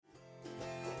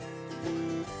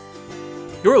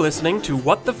You're listening to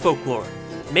What the Folklore,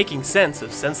 making sense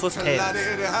of senseless tales.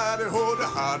 Tra-la-di-di-hi-di-ho,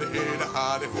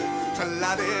 da-ha-di-hi-di-hi-di-ho.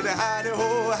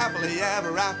 Tra-la-di-di-hi-di-ho, happily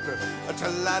ever after.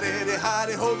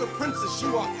 Tra-la-di-di-hi-di-ho, the princess, she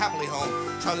walked happily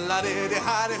home.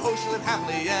 Tra-la-di-di-hi-di-ho, she lived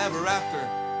happily ever after.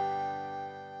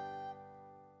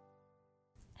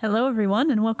 Hello,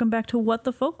 everyone, and welcome back to What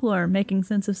the Folklore, making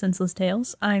sense of senseless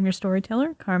tales. I am your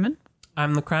storyteller, Carmen.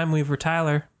 I'm the crime weaver,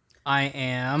 Tyler. I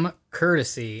am,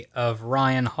 courtesy of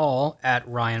Ryan Hall at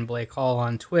Ryan Blake Hall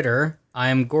on Twitter, I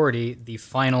am Gordy, the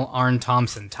final Arn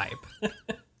Thompson type.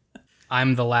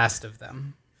 I'm the last of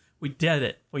them. We did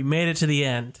it. We made it to the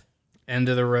end. End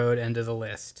of the road, end of the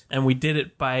list. And we did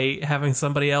it by having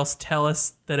somebody else tell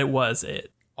us that it was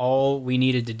it. All we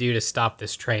needed to do to stop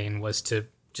this train was to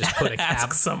just put a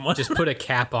cap. Someone. Just put a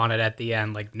cap on it at the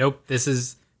end. Like, nope, this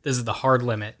is the hard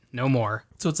limit. No more.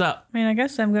 So what's up? I mean, I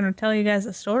guess I'm going to tell you guys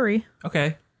a story.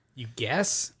 Okay. You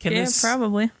guess?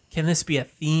 Probably. Can this be a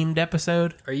themed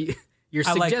episode? You're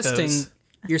I like suggesting those.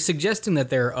 you're suggesting that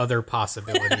there are other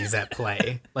possibilities at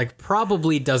play. Like,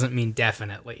 probably doesn't mean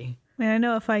definitely. I mean, I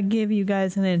know if I give you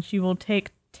guys an inch, you will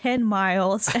take 10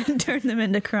 miles and turn them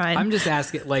into crime. I'm just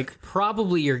asking, like,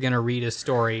 probably you're going to read a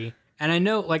story, and I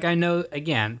know,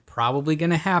 again, probably going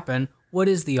to happen. What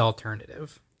is the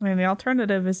alternative? I mean, the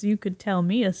alternative is you could tell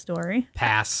me a story.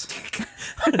 Pass.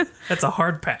 That's a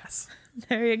hard pass.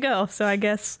 There you go. So I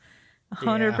guess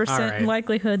 100% all right.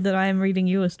 likelihood that I am reading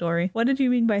you a story. What did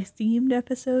you mean by themed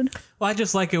episode? Well, I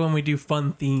just like it when we do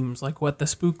fun themes, like What the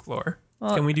Spooklore.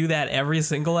 Well, Can we do that every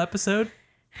single episode?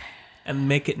 And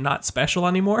make it not special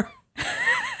anymore?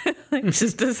 like,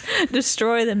 just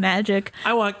destroy the magic.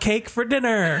 I want cake for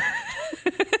dinner.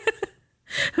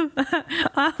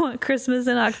 I want Christmas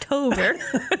in October.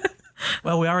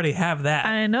 Well, we already have that.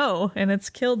 I know, and it's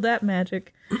killed that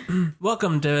magic.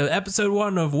 Welcome to episode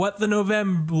 1 of What the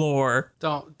Novemblore.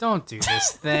 Don't do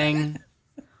this thing.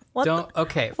 What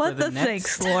Okay. What the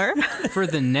thanks, Lore? For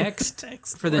the next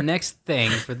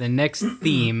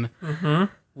theme,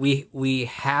 we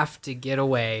have to get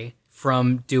away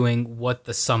from doing what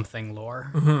the something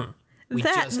lore.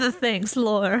 The thanks,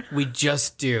 Lore. We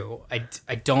just do.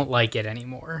 I don't like it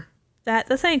anymore. That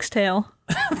the thanks tale.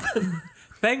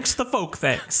 Thanks the folk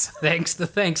thanks. Thanks the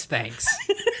thanks.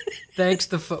 Thanks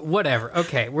the whatever.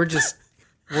 Okay, we're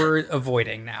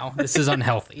avoiding now. This is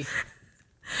unhealthy.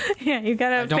 Yeah, you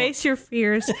gotta face your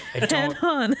fears head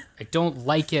on. I don't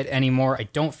like it anymore. I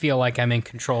don't feel like I'm in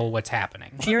control of what's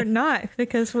happening. You're not,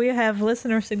 because we have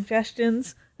listener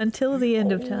suggestions until the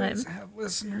end of time. Have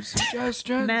listener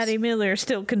suggestions. Maddie Miller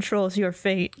still controls your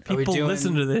fate. People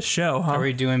listen to this show, huh? Are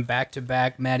we doing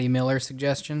back-to-back Maddie Miller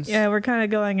suggestions? Yeah, we're kind of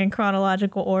going in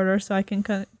chronological order so I can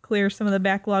clear some of the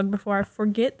backlog before I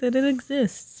forget that it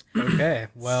exists. Okay,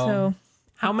 well... So,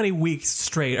 How many weeks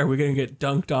straight are we going to get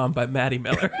dunked on by Maddie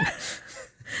Miller?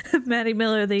 Maddie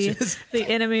Miller, the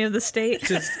enemy of the state.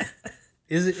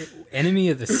 Is it enemy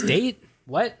of the state?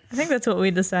 What? I think that's what we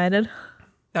decided.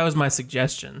 That was my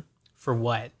suggestion. For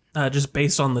what? Just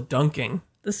based on the dunking.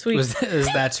 The sweet.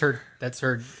 That's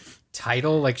her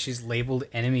title? Like she's labeled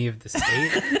enemy of the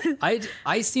state?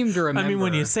 I seem to remember... I mean,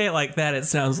 when you say it like that, it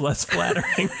sounds less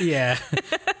flattering. Yeah.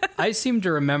 I seem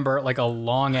to remember, like, a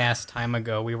long-ass time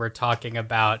ago, we were talking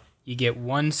about you get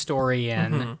one story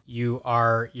in,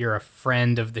 you're a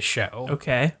friend of the show.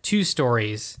 Okay. 2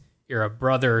 stories, you're a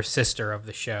brother or sister of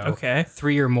the show. Okay.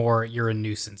 3 or more, you're a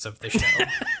nuisance of the show.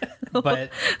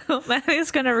 But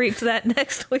Maddie's going to reach that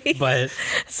next week. But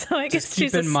so I guess just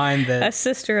keep she's in mind that a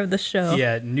sister of the show.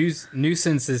 Yeah,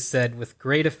 nuisance is said with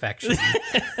great affection,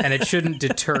 and it shouldn't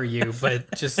deter you, but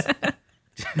just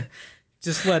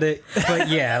let it. But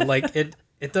yeah, like it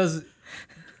does.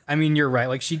 I mean, you're right.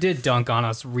 Like she did dunk on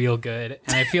us real good,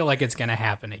 and I feel like it's gonna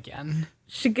happen again.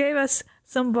 She gave us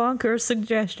some bonkers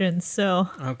suggestions, so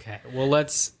Okay, well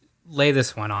let's lay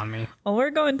this one on me. well,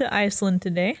 we're going to Iceland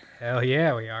today. Hell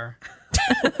yeah, we are.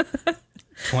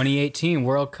 2018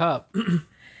 World Cup.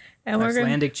 And we're gonna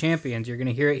Icelandic champions. You're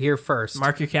gonna hear it here first.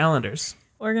 Mark your calendars.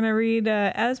 read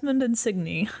Asmund and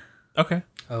Signy. Okay.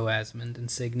 Oh, Asmund and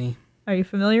Signy. Are you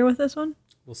familiar with this one?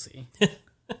 We'll see.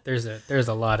 There's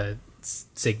a lot of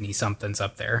Signy somethings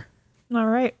up there. All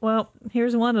right. Well,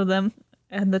 here's one of them,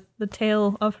 and the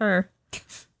tale of her,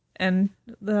 and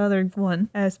the other one,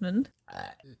 Asmund.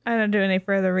 I don't do any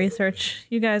further research.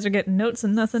 You guys are getting notes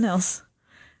and nothing else.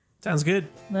 Sounds good.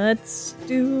 Let's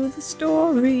do the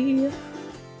story.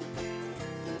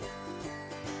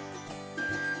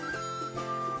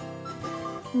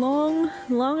 Long,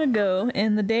 long ago,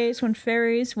 in the days when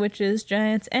fairies, witches,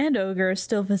 giants, and ogres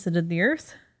still visited the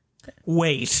earth.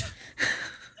 Wait.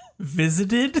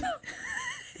 Visited?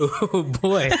 Oh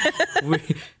boy.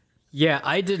 Yeah,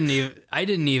 I didn't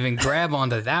even grab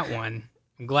onto that one.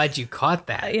 I'm glad you caught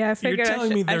that. Yeah, I You're figured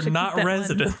telling me they're not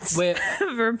residents. Wait,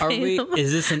 Verbatim.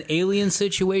 is this an alien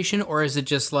situation, or is it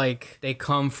just like they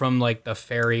come from like the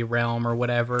fairy realm or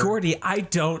whatever? Gordy, I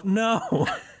don't know.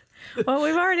 Well,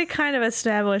 we've already kind of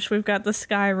established we've got the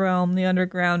sky realm, the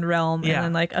underground realm, Yeah. and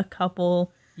then like a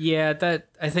couple. Yeah,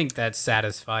 I think that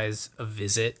satisfies a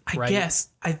visit, right? I guess.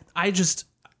 I just,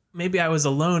 maybe I was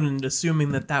alone in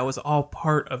assuming that was all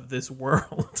part of this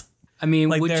world. I mean,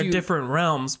 Like, would they're you? different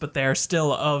realms, but they're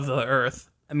still of the Earth.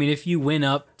 I mean, if you went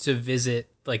up to visit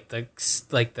like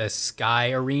the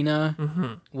sky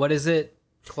arena, what is it?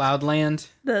 Cloudland?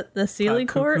 The Sealy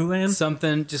Court. Cuckoo Land?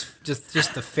 Something? Just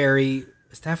the fairy?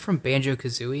 Is that from Banjo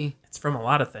Kazooie? It's from a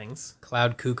lot of things.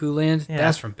 Cloud Cuckoo Land? Yeah.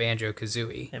 That's from Banjo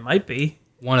Kazooie. It might be.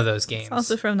 One of those games.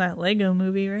 Also from that Lego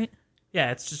movie, right? Yeah,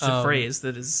 it's just a phrase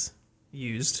that is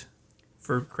used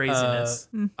for craziness.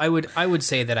 I would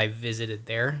say that I visited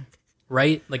there,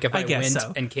 right? Like if I guess went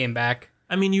so. and came back.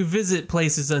 I mean, you visit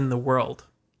places in the world.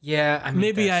 Yeah, I mean,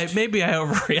 Maybe I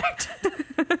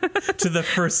overreacted to the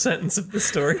first sentence of the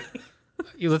story.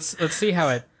 let's see how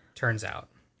it turns out.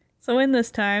 So in this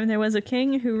time, there was a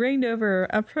king who reigned over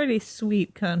a pretty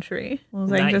sweet country. It was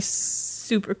like Nice. just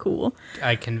super cool.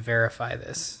 I can verify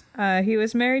this. He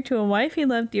was married to a wife he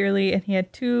loved dearly, and he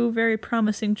had two very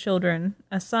promising children,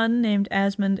 a son named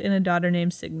Asmund and a daughter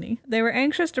named Signy. They were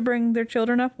anxious to bring their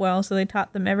children up well, so they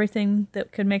taught them everything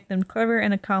that could make them clever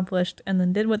and accomplished, and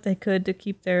then did what they could to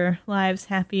keep their lives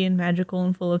happy and magical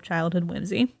and full of childhood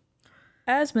whimsy.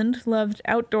 Asmund loved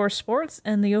outdoor sports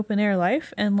and the open-air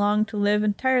life, and longed to live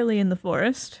entirely in the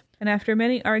forest. And after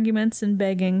many arguments and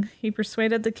begging, he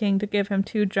persuaded the king to give him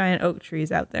 2 giant oak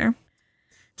trees out there.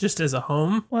 Just as a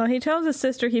home. Well, he tells his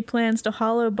sister he plans to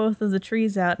hollow both of the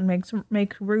trees out and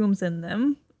make rooms in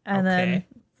them, and then Okay.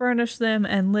 furnish them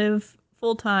and live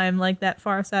full-time like that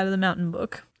Far Side of the Mountain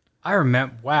book. I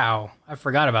remember. Wow, I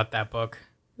forgot about that book.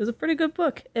 It was a pretty good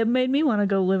book. It made me want to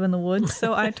go live in the woods,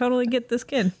 so I totally get this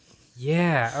kid.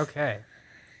 Yeah. Okay.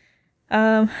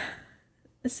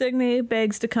 Signy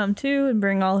begs to come too and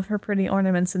bring all of her pretty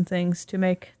ornaments and things to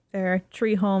make their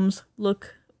tree homes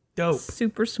look Dope.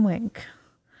 super swank.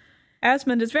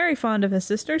 Asmund is very fond of his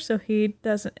sister, so he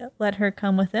doesn't let her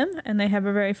come with him, and they have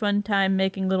a very fun time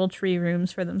making little tree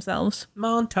rooms for themselves.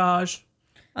 Montage.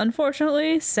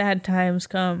 Unfortunately, sad times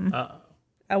come.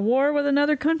 A war with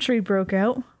another country broke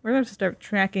out. We're going to start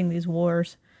tracking these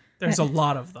wars. There's a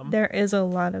lot of them. There is a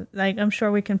lot of, like, I'm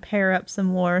sure we can pair up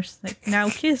some wars. Like, now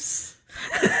kiss.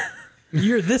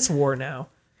 You're this war now.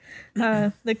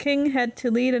 The king had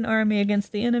to lead an army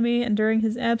against the enemy, and during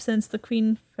his absence, the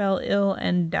queen fell ill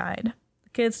and died. The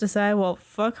kids decide, well,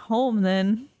 fuck home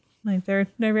then. Like, they're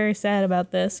very sad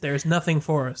about this. There's nothing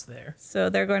for us there. So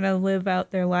they're going to live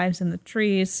out their lives in the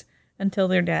trees until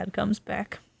their dad comes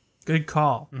back. Good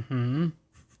call. Mm-hmm.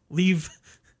 Leave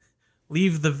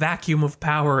the vacuum of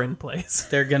power in place.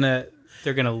 They're gonna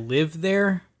live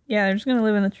there. Yeah, they're just going to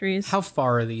live in the trees. How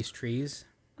far are these trees?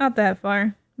 Not that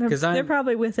far. They're, 'Cause they're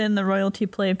probably within the royalty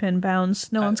playpen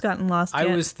bounds. No one's gotten lost I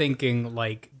yet. was thinking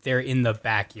like they're in the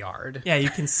backyard. Yeah, you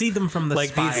can see them from the Like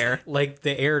spire. like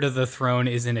the heir to the throne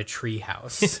is in a tree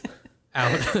house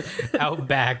out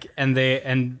back, and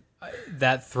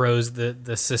that throws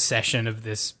the secession of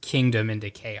this kingdom into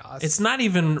chaos. It's not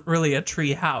even really a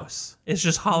tree house. It's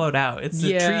just hollowed out. It's a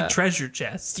Yeah. tree treasure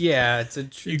chest. yeah, it's a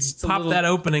You it's a pop little- that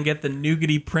open and get the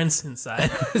nougaty prince inside.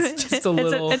 It's just a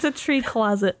little. It's a tree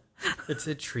closet. It's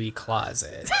a tree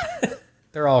closet.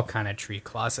 They're all kind of tree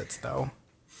closets, though.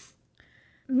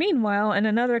 Meanwhile, in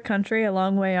another country a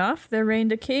long way off, there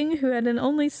reigned a king who had an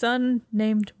only son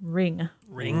named Ring.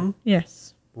 Ring?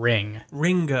 Yes. Ring.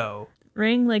 Ringo.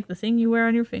 Ring, like the thing you wear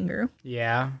on your finger.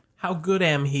 Yeah. How good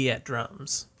am he at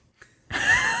drums?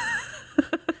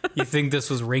 You think this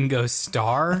was Ringo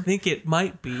Starr? I think it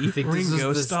might be You think this Ringo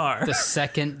was the, Starr. the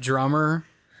second drummer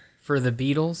for the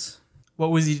Beatles?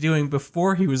 What was he doing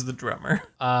before he was the drummer?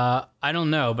 I don't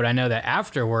know, but I know that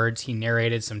afterwards he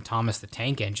narrated some Thomas the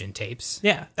Tank Engine tapes.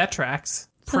 Yeah, that tracks.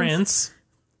 Prince,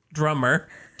 drummer,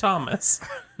 Thomas.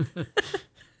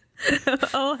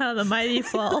 Oh, how the mighty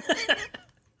fall.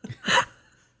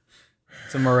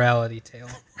 It's a morality tale.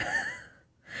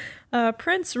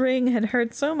 Prince Ring had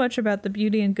heard so much about the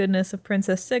beauty and goodness of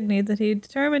Princess Signy that he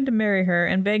determined to marry her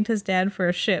and begged his dad for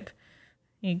a ship.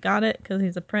 He got it because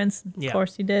he's a prince. Of Yeah.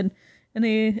 course he did. And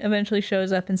he eventually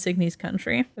shows up in Signy's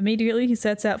country. Immediately, he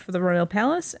sets out for the royal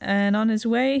palace, and on his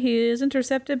way, he is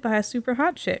intercepted by a super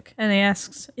hot chick. And he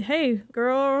asks, "Hey,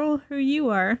 girl, who you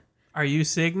are?" Are you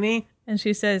Signy? And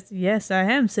she says, "Yes, I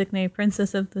am Signy,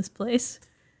 princess of this place."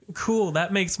 Cool,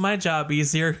 that makes my job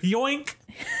easier. Yoink!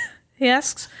 He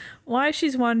asks why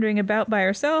she's wandering about by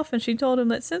herself, and she told him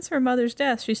that since her mother's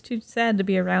death, she's too sad to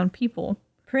be around people.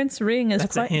 Prince Ring is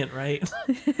That's a hint, right?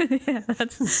 Yeah,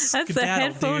 that's the Skedaddle,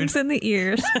 headphones dude. in the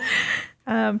ears.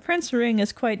 Prince Ring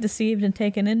is quite deceived and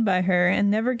taken in by her, and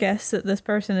never guessed that this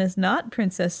person is not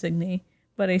Princess Signy,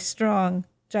 but a strong,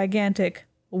 gigantic,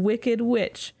 wicked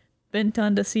witch bent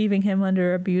on deceiving him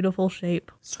under a beautiful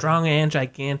shape. Strong and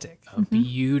gigantic. A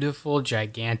beautiful,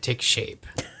 gigantic shape.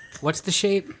 What's the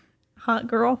shape? Hot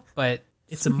girl. But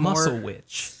It's a muscle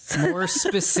witch. more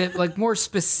specific, like more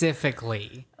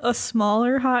specifically. A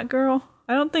smaller hot girl.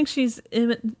 I don't think she's.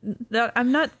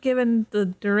 I'm not given the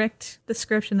direct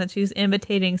description that she's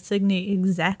imitating Signy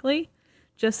exactly,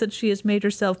 just that she has made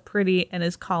herself pretty and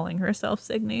is calling herself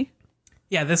Signy.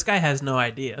 Yeah, this guy has no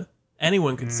idea.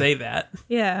 Anyone could say that,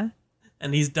 Yeah.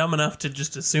 and he's dumb enough to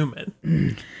just assume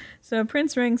it. So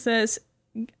Prince Ring says,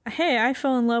 "Hey, I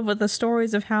fell in love with the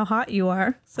stories of how hot you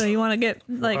are. So you want to get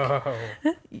like,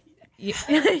 you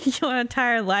want to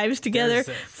tie our lives together There's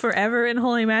a- forever in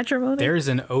holy matrimony?" There's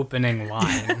an opening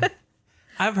line.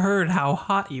 I've heard how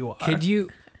hot you are. Could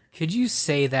you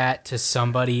say that to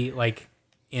somebody like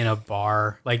in a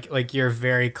bar, like your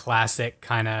very classic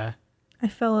kind of? I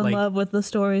fell in like- love with the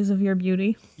stories of your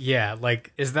beauty. Yeah,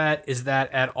 like is that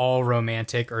at all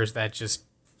romantic, or is that just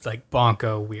like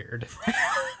bonko weird?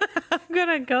 I'm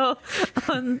gonna go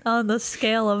on the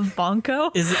scale of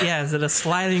bonko. Is it a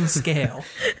sliding scale?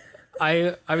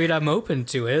 I mean I'm open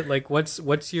to it. Like what's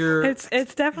your It's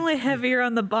definitely heavier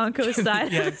on the bonko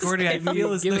side. Yeah, Gordy, I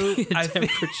feel as give though me a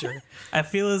temperature. I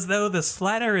feel as though the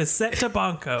slider is set to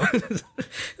bonko.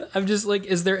 I'm just like,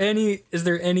 is there any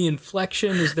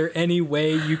inflection? Is there any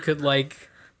way you could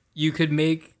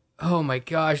make? Oh my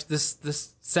gosh,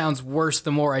 this sounds worse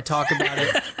the more I talk about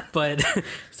it. But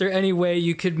is there any way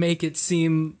you could make it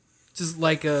seem just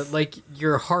like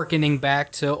you're hearkening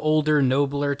back to older,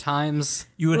 nobler times?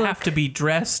 You would have to be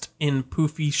dressed in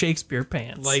poofy Shakespeare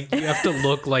pants. Like you have to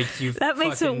look like you've That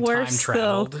makes it fucking worse, time though.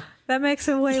 traveled. That makes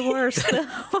it way worse,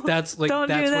 though. That's like Don't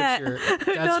that's do that. what you're that's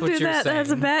Don't what do you're that. saying. That's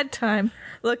a bad time.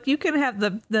 Look, you can have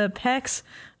the pecs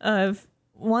of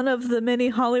one of the many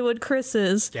Hollywood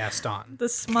Chris's, Gaston. the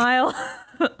smile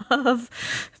of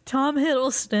Tom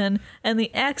Hiddleston, and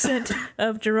the accent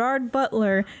of Gerard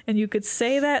Butler, and you could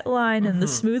say that line in the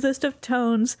smoothest of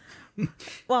tones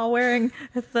while wearing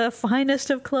the finest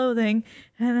of clothing,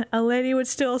 and a lady would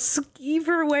still skeeve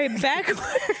her way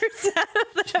backwards out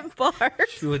of that bar.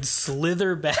 She would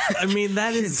slither back I mean,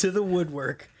 that is into the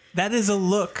woodwork. that is a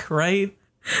look, right?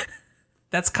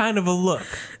 That's kind of a look.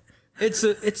 It's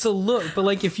a look, but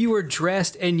like if you were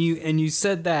dressed and you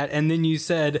said that, and then you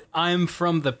said, "I'm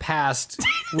from the past,"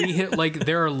 we hit like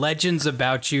there are legends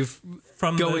about you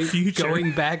From the future.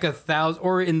 going back 1,000,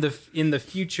 or in the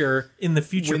future, In the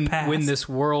future past. when this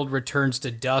world returns to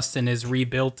dust and is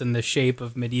rebuilt in the shape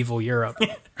of medieval Europe.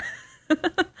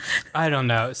 I don't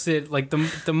know. Sid, like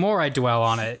the more I dwell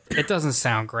on it, it doesn't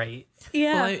sound great.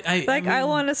 Yeah, Well, I mean-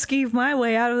 want to skeeve my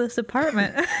way out of this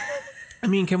apartment. I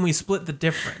mean, can we split the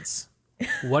difference?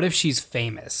 What if she's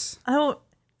famous? Oh,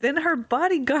 then her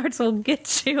bodyguards will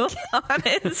get you on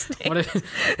instinct.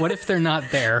 What if they're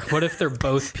not there? What if they're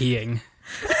both peeing?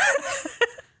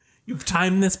 You've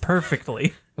timed this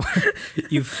perfectly.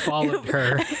 You followed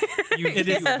her. It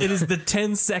is the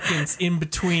 10 seconds in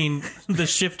between the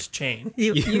shift chain.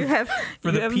 You have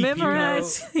For the PP,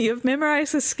 you have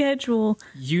memorized the schedule.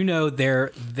 You know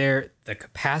the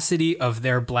capacity of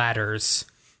their bladders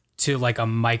to like a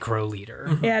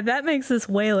microliter. Yeah, that makes this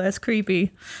way less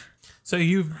creepy. So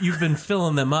you've been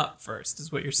filling them up first,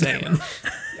 is what you're saying.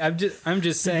 I'm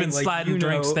just saying, You've been like, sliding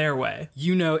drinks their way.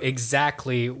 You know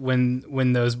exactly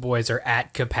when those boys are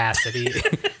at capacity.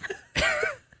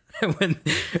 and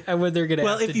when they're gonna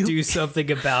Well, have if to you- do something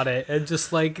about it, and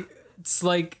just like it's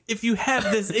like If you have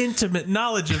this intimate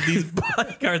knowledge of these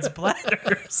bodyguards'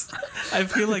 bladders, I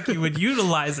feel like you would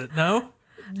utilize it, no?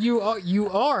 you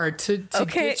are to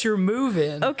Okay. get your move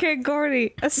in. Okay,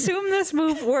 Gordy, assume this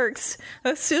move works.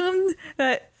 Assume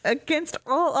that against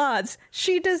all odds,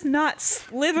 she does not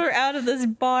slither out of this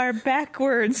bar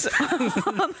backwards on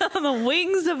the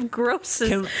wings of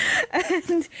grosses.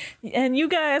 And you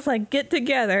guys like get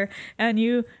together and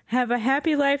you have a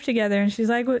happy life together. And she's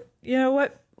like,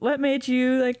 what made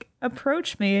you like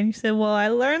approach me? And you said, well, I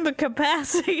learned the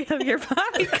capacity of your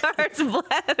bodyguard's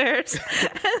bladders.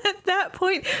 And at that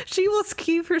point, she will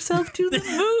skeeve herself to the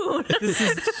moon.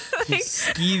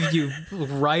 Skeeve you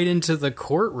right into the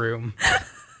courtroom.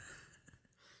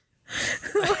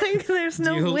 Like, there's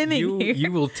no winning here.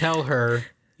 You will tell her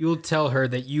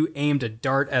that you aimed a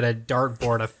dart at a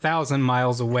dartboard 1,000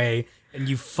 miles away and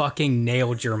you fucking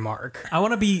nailed your mark. I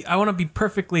want to be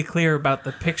perfectly clear about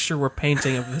the picture we're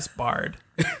painting of this bard,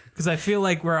 because I feel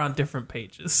like we're on different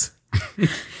pages.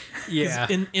 Yeah.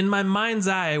 In my mind's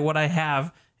eye, what I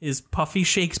have is puffy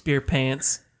Shakespeare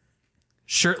pants,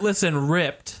 shirtless and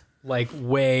ripped. Like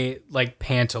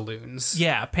pantaloons.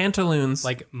 Yeah, pantaloons.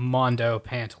 Like Mondo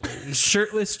pantaloons.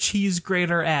 Shirtless cheese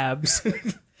grater abs.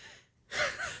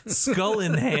 Skull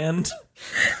in hand.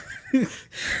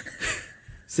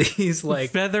 See, he's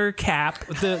like Feather cap.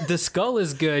 the skull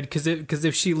is good because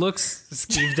if she looks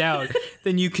skeeved out,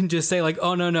 then you can just say like,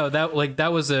 oh no, that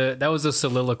was a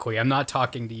soliloquy. I'm not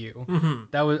talking to you.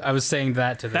 Mm-hmm. I was saying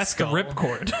that to the That's skull. the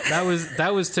ripcord.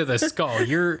 That was to the skull.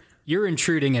 You're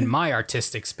intruding in my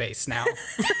artistic space now.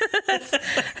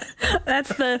 That's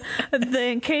the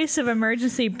in case of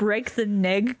emergency break the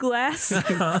neg glass.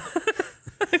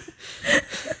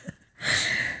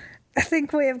 I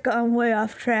think we have gone way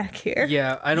off track here.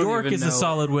 Yeah, I don't York even is know. a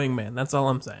solid wingman. That's all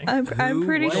I'm saying. I'm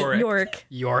pretty What? sure Yorick.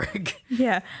 York. Yorick.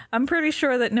 Yeah, I'm pretty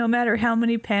sure that no matter how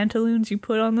many pantaloons you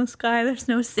put on this guy, there's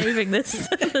no saving this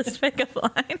this pickup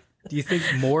line. Do you think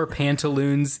more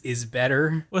pantaloons is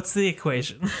better? What's the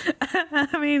equation?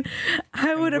 I mean,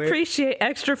 I would where- appreciate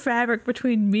extra fabric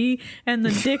between me and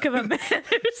the dick of a man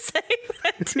who's saying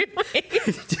that to me.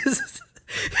 Just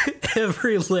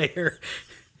every layer.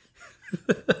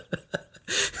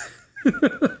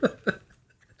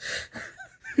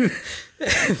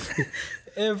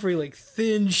 every like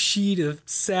thin sheet of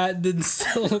satin and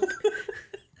silk.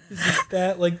 Just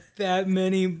that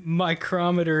many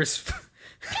micrometers.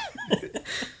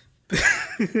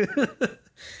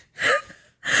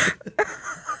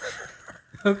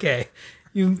 Okay,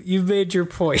 you've made your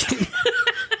point.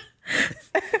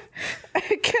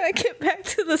 Can I get back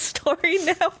to the story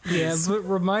now? Yeah, but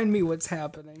remind me what's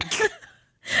happening.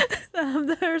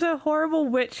 There's a horrible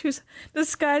witch who's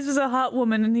disguised as a hot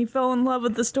woman, and he fell in love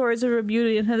with the stories of her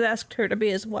beauty and has asked her to be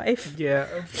his wife.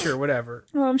 Yeah, sure, whatever.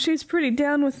 She's pretty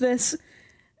down with this,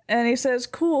 and he says,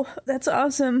 "Cool, that's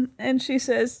awesome." And she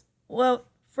says, "Well,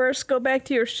 first go back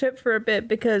to your ship for a bit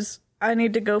because I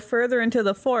need to go further into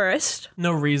the forest."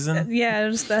 No reason.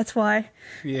 Yeah, that's why.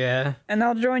 Yeah. And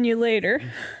I'll join you later.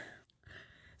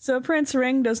 So Prince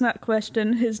Ring does not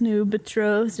question his new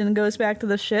betrothed and goes back to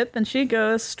the ship, and she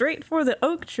goes straight for the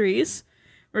oak trees,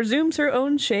 resumes her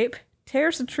own shape,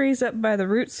 tears the trees up by the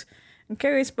roots, and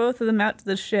carries both of them out to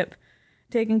the ship,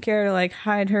 taking care to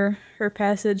hide her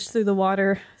passage through the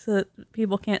water so that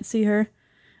people can't see her.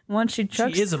 Once she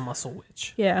chucks, She is a muscle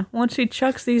witch. yeah, once she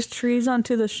chucks these trees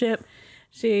onto the ship,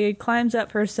 she climbs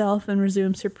up herself and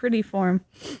resumes her pretty form.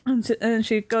 And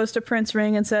she goes to Prince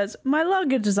Ring and says, "My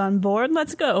luggage is on board.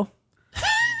 Let's go."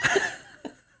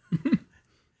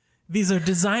 These are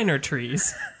designer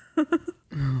trees.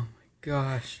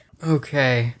 Gosh.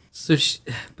 Okay. So,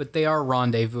 but they are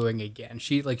rendezvousing again.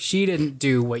 She didn't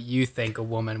do what you think a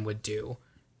woman would do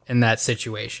in that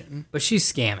situation, but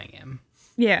she's scamming him.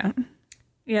 Yeah.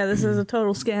 Yeah, this is a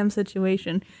total scam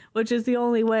situation, which is the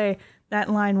only way that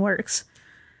line works.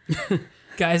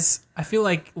 Guys, I feel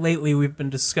like lately we've been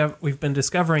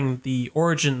discovering the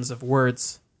origins of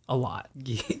words a lot.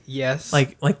 Yes.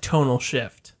 Like tonal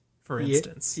shift, for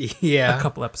instance. Yeah. A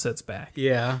couple episodes back.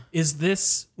 Yeah. Is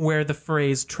this where the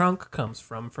phrase trunk comes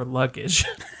from for luggage?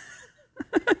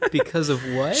 Because of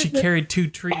what? She carried 2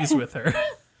 trees with her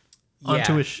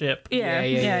onto a ship. Yeah,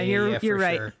 Yeah, you're for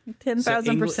right. sure.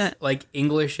 10,000%. Like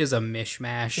English is a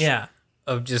mishmash. Yeah.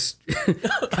 Of just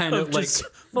kind of like Just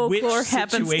Folklore which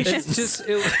happenstance. situations- it's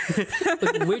just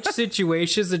like which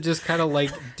situations are just kind of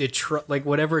like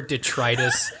whatever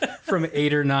detritus from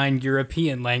 8 or 9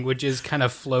 European languages kind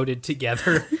of floated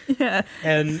together. Yeah.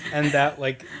 And that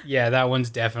that one's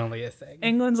definitely a thing.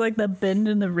 England's like the bend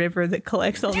in the river that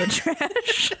collects all the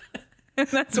trash. And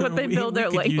that's what they build their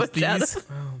we could use language out these. of.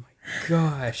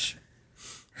 Gosh.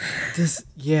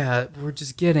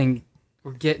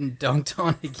 We're getting dunked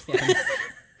on again.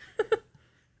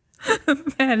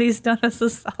 Maddie's done us a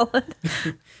solid.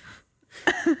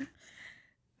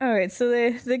 All right, so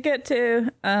they get to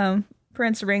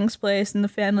Prince Ring's place, and the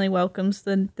family welcomes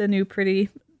the new pretty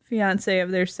fiance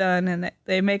of their son, and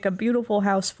they make a beautiful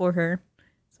house for her.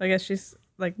 So I guess she's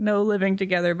no living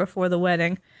together before the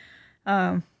wedding.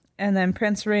 And then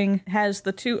Prince Ring has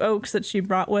the 2 oaks that she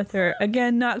brought with her.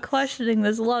 Again, not questioning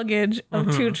this luggage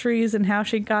of 2 trees and how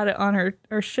she got it on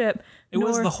her ship. It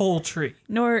was the whole tree.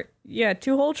 2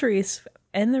 whole trees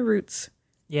and the roots.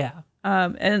 Yeah.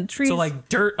 And trees. So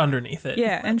dirt underneath it.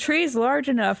 Yeah, and trees large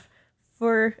enough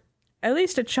for at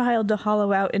least a child to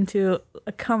hollow out into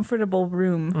a comfortable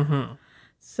room. Mm-hmm.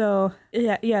 So,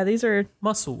 yeah, these are,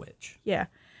 Muscle witch. yeah.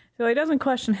 So he doesn't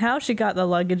question how she got the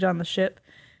luggage on the ship,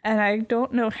 and I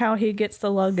don't know how he gets the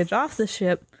luggage off the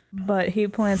ship, but he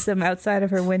plants them outside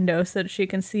of her window so that she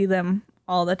can see them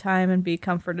all the time and be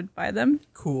comforted by them.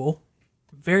 Cool.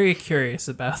 Very curious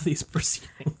about these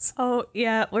proceedings. Oh,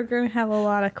 yeah, we're going to have a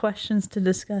lot of questions to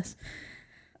discuss.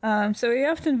 So he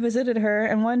often visited her,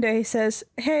 and one day he says,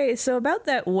 hey, so about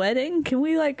that wedding, can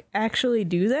we, actually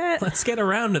do that? Let's get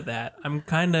around to that. I'm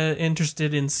kind of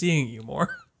interested in seeing you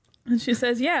more. And she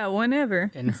says, yeah,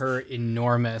 whenever. In her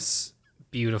enormous,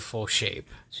 beautiful shape.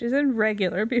 She's in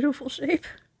regular, beautiful shape.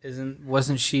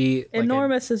 Wasn't she like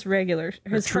Enormous is regular.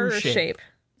 Is true her shape. shape.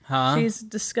 huh? She's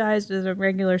disguised as a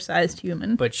regular-sized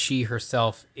human. But she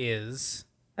herself is.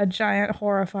 A giant,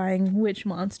 horrifying witch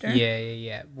monster.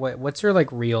 Yeah. What's her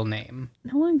real name?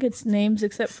 No one gets names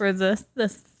except for the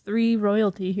three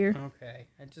royalty here. Okay,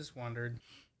 I just wondered.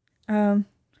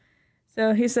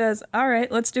 So he says, all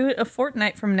right, let's do it a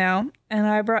fortnight from now, and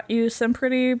I brought you some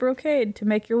pretty brocade to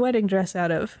make your wedding dress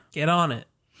out of. Get on it.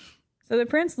 So the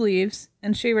prince leaves,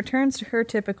 and she returns to her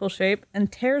typical shape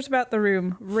and tears about the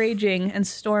room, raging and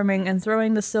storming and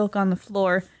throwing the silk on the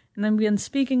floor, and then begins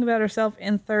speaking about herself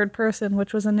in third person,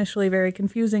 which was initially very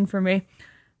confusing for me,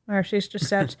 where she's just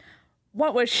said,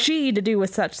 what was she to do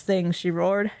with such things, she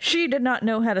roared. She did not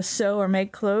know how to sew or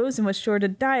make clothes, and was sure to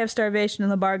die of starvation in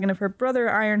the bargain if her brother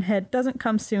Ironhead doesn't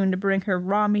come soon to bring her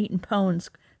raw meat and bones,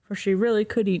 for she really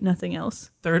could eat nothing else.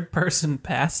 Third person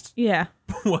past. Yeah.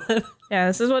 What? Yeah,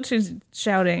 this is what she's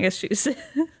shouting as she's...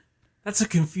 That's a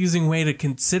confusing way to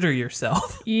consider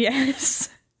yourself. Yes.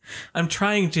 I'm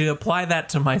trying to apply that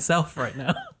to myself right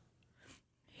now.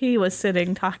 He was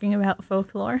sitting talking about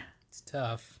folklore. It's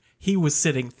tough. He was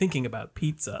sitting thinking about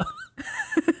pizza.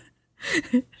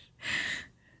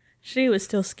 She was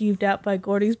still skeeved out by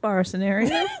Gordy's bar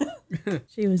scenario.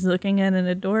 She was looking at an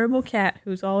adorable cat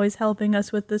who's always helping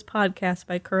us with this podcast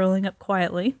by curling up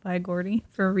quietly by Gordy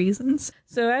for reasons.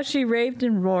 So as she raved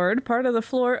and roared, part of the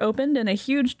floor opened and a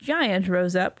huge giant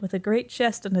rose up with a great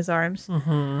chest in his arms.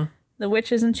 Mm-hmm. The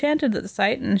witch is enchanted at the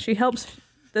sight, and she helps...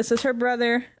 This is her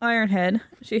brother, Ironhead.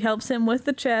 She helps him with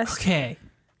the chest. Okay.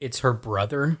 It's her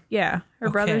brother. Yeah, her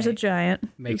brother's a giant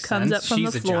Makes who comes sense. up from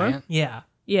She's the a floor. giant. Yeah.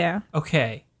 Yeah,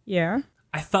 Okay. yeah.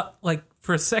 I thought,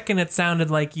 for a second it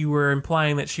sounded like you were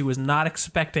implying that she was not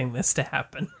expecting this to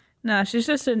happen. No, she's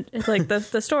just it's like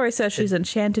the story says she's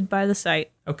enchanted by the sight.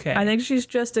 Okay. I think she's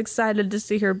just excited to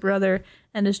see her brother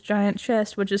and his giant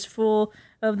chest, which is full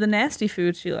of the nasty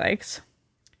food she likes.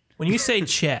 When you say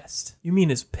chest, you mean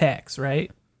his pecs, right?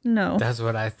 No, That's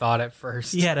what I thought at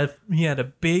first. He had a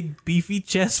big beefy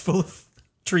chest full of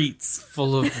treats.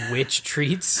 Full of witch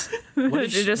treats. What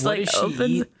does she just what does she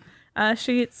opens. eat?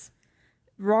 She eats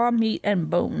raw meat and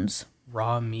bones.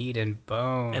 Raw meat and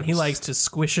bones. And he likes to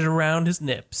squish it around his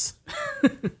nips.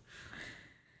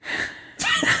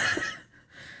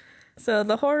 So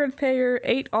the horrid payer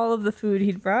ate all of the food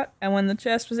he'd brought, and when the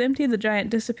chest was empty, the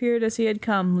giant disappeared as he had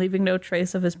come, leaving no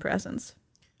trace of his presence.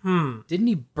 Didn't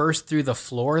he burst through the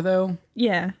floor though?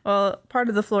 Yeah, well, part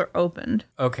of the floor opened.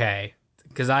 Okay,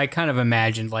 because I kind of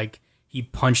imagined he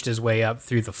punched his way up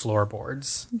through the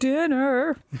floorboards.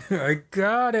 Dinner. I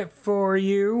got it for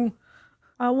you.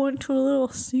 I went to a Little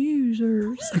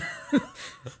Caesars.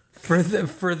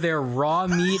 For their raw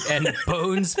meat and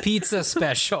bones pizza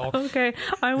special. Okay,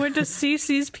 I went to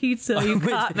Cece's Pizza. You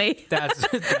caught me.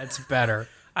 That's better.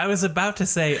 I was about to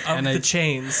say, of And the I-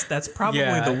 chains, that's probably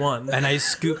Yeah, the one. And I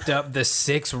scooped up the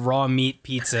 6 raw meat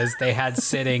pizzas they had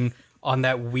sitting on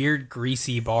that weird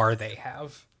greasy bar they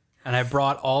have. And I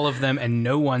brought all of them, and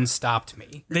no one stopped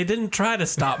me. They didn't try to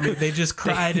stop me. They just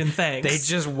cried in thanks. They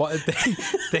just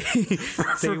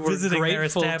they were visiting their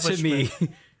grateful to me,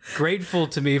 establishment. grateful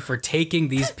to me for taking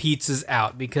these pizzas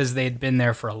out because they'd been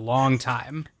there for a long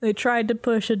time. They tried to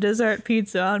push a dessert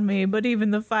pizza on me, but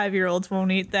even the 5-year-olds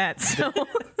won't eat that. So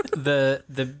The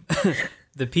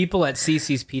the people at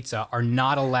Cece's Pizza are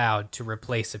not allowed to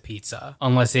replace a pizza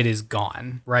unless it is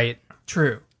gone. Right?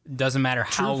 True. Doesn't matter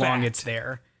how True long fact. it's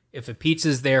there. If a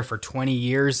pizza's there for 20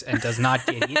 years and does not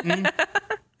get eaten,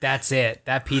 that's it.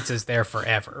 That pizza's there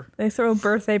forever. they throw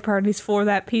birthday parties for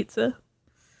that pizza.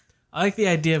 I like the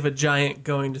idea of a giant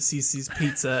going to Cece's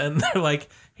Pizza, and they're like,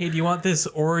 hey, do you want this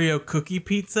Oreo cookie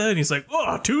pizza? And he's like,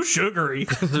 oh, too sugary.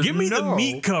 Give me the No.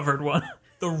 meat-covered one.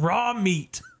 The raw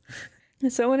meat.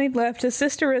 So when he'd left, his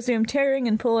sister resumed tearing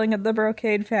and pulling at the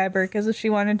brocade fabric as if she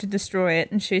wanted to destroy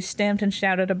it, and she stamped and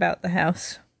shouted about the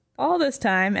house. All this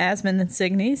time, Asmund and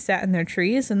Signy sat in their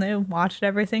trees, and they watched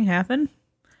everything happen.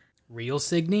 Real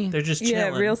Signy? They're just Yeah,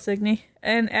 chilling. real Signy.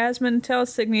 And Asmund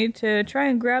tells Signy to try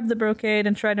and grab the brocade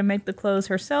and try to make the clothes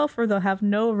herself, or they'll have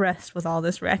no rest with all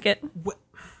this racket.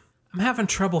 I'm having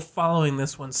trouble following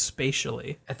this one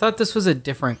spatially. I thought this was a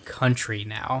different country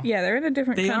now. Yeah, they're in a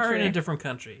different They country. are in a different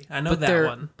country. I know But that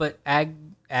one. But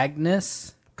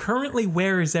Agnes? Currently,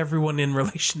 where is everyone in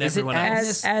relation to Is it everyone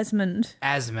else? Agnes? Asmund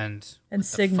Asmund. and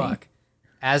What the Signy. fuck?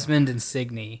 Asmund and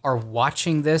Signy are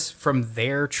watching this from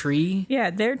their tree?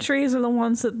 Yeah, their trees are the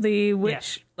ones that the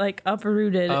witch like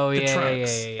uprooted Oh, The yeah, yeah,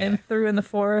 trunks. yeah. and threw in the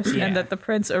forest, Yeah. and that the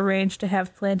prince arranged to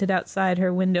have planted outside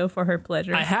her window for her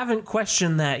pleasure. I haven't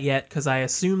questioned that yet because I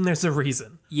assume there's a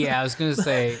reason. Yeah, I was going to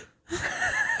say,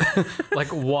 like,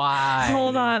 why?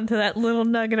 Hold on to that little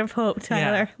nugget of hope,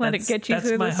 Tyler. Let it that's- get you that's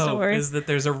through my the hope, story. is that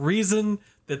there's a reason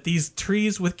that these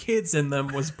trees with kids in them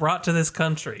was brought to this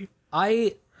country.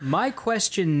 My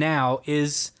question now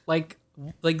is, like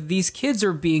these kids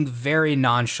are being very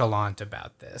nonchalant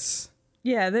about this.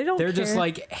 Yeah, they don't. They're care. just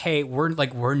like, hey,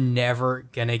 we're never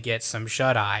gonna get some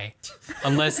shut eye,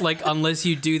 unless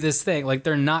you do this thing. Like,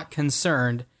 they're not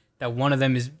concerned that one of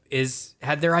them is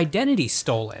had their identity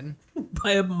stolen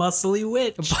By a muscly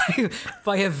witch.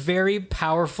 by a very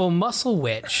powerful muscle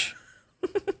witch.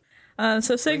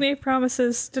 So Signy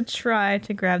promises to try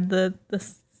to grab the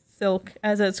silk,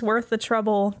 as it's worth the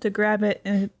trouble to grab it,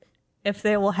 and if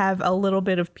they will have a little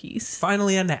bit of peace.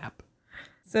 Finally a nap.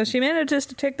 So she manages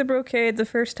to take the brocade the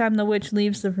first time the witch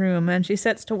leaves the room, and she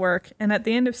sets to work, and at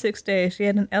the end of 6 days she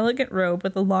had an elegant robe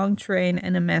with a long train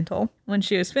and a mantle. When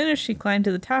she was finished, she climbed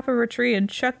to the top of her tree and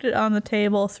chucked it on the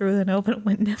table through an open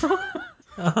window.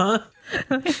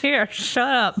 Here,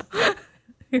 shut up.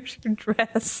 Here's your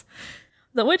dress.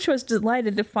 The witch was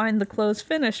delighted to find the clothes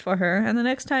finished for her, and the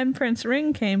next time Prince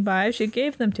Ring came by, she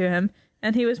gave them to him,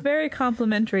 and he was very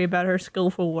complimentary about her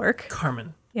skillful work.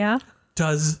 Carmen, Yeah?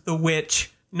 does the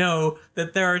witch know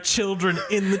that there are children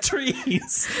in the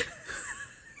trees?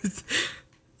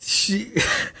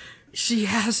 She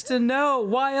has to know.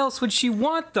 Why else would she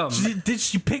want them? Did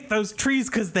she pick those trees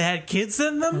because they had kids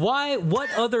in them? Why? What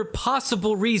other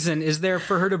possible reason is there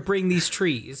for her to bring these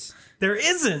trees? There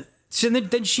isn't. So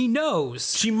then she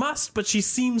knows. She must, but she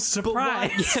seems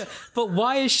surprised. But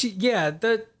why is she? Yeah,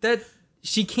 that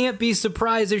she can't be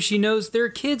surprised if she knows there are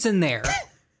kids in there.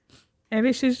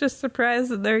 Maybe she's just surprised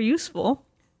that they're useful.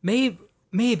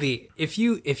 Maybe if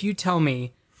you tell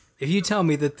me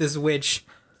that this witch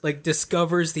like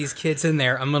discovers these kids in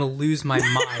there, I'm gonna lose my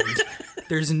mind.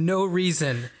 There's no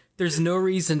reason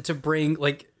to bring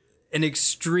like an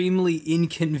extremely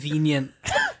inconvenient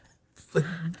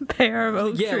Pair of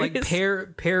oak trees. like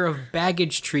pair of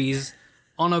baggage trees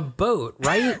on a boat,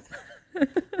 right?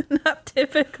 Not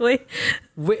typically.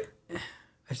 I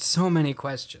have so many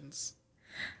questions.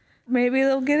 Maybe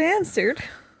they'll get answered.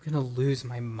 I'm gonna lose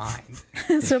my mind.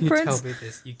 So You Prince, tell me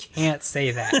this. You can't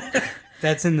say that.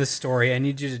 That's in the story. I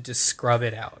need you to just scrub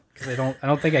it out because I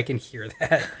don't think I can hear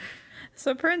that.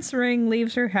 so Prince Ring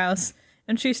leaves her house,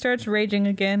 and she starts raging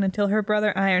again until her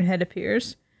brother Ironhead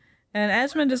appears. And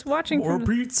Asmund is watching More from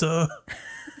pizza.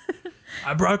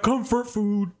 I brought comfort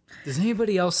food. Does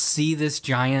anybody else see this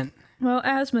giant? Well,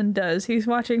 Asmund does. He's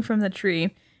watching from the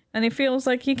tree, and he feels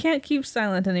like he can't keep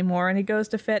silent anymore, and he goes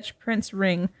to fetch Prince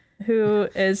Ring, who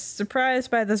is surprised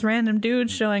by this random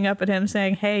dude showing up at him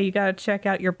saying, hey, you gotta check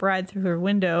out your bride through her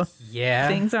window. Yeah,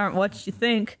 Things aren't what you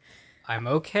think. I'm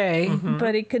okay.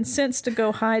 But he consents to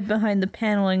go hide behind the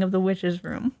paneling of the witch's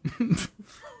room.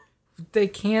 They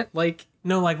can't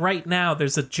No, like right now,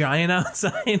 there's a giant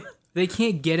outside. they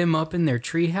can't get him up in their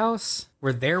treehouse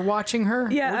where they're watching her.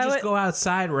 Yeah, Or I just would, go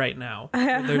outside right now.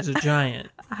 Where there's a giant.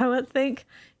 I would think,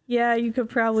 yeah, you could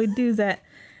probably do that.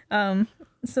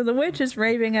 So the witch is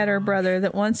raving at her brother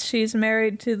that once she's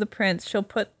married to the prince, she'll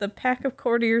put the pack of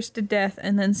courtiers to death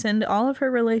and then send all of her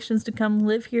relations to come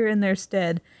live here in their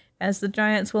stead, as the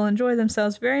giants will enjoy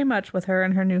themselves very much with her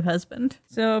and her new husband.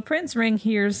 So Prince Ring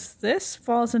hears this,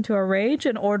 falls into a rage,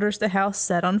 and orders the house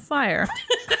set on fire.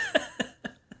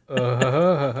 Burn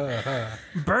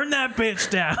that bitch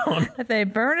down. They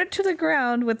burn it to the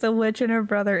ground with the witch and her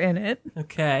brother in it.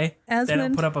 Okay. They don't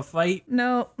Asmund- put up a fight.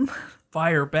 No,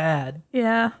 Fire bad.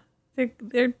 yeah,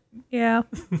 they're yeah,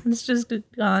 it's just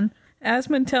gone.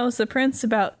 Asmund tells the prince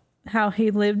about how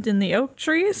he lived in the oak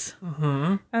trees,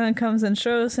 and then comes and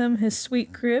shows him his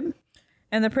sweet crib.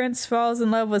 And the prince falls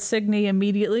in love with Signy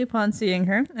immediately upon seeing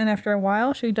her, and after a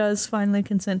while, she does finally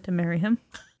consent to marry him.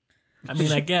 I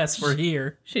mean, I guess we're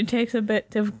here. She takes a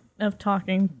bit of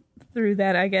talking through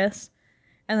that, I guess.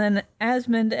 And then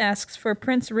Asmund asks for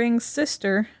Prince Ring's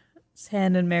sister's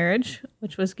hand in marriage,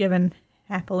 which was given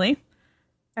happily.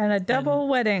 And a double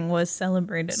wedding was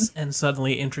celebrated. And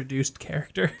suddenly introduced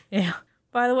character. Yeah.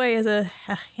 By the way, is a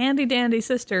handy-dandy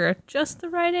sister at just the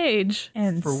right age.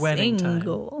 And For wedding time.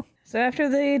 single. So after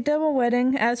the double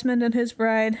wedding, Asmund and his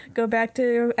bride go back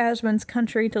to Asmund's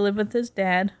country to live with his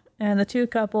dad, and the two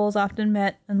couples often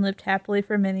met and lived happily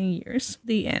for many years.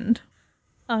 The end.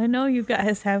 I know you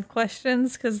guys have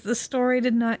questions, because the story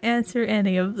did not answer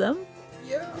any of them.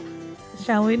 Yeah.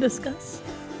 Shall we discuss?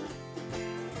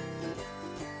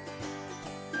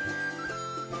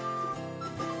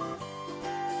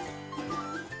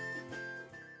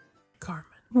 Carmen.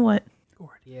 What?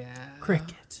 Gordy. Yeah.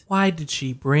 Cricket. Why did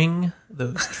she bring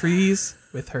those trees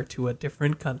with her to a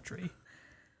different country?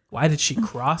 Why did she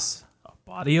cross a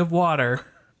body of water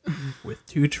with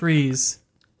two trees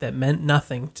that meant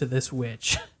nothing to this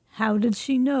witch? How did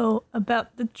she know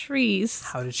about the trees?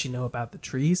 How did she know about the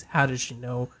trees? How did she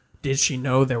know? Did she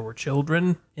know there were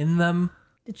children in them?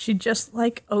 Did she just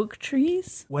like oak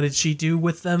trees? What did she do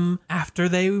with them after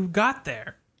they got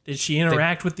there? Did she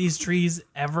interact with these trees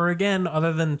ever again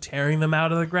other than tearing them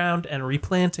out of the ground and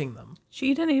replanting them?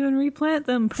 She didn't even replant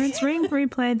them. Prince Ring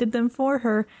replanted them for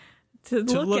her to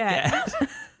look at.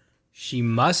 She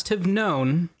must have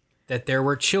known that there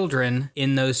were children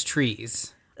in those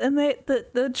trees. And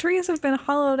the trees have been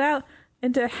hollowed out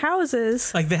into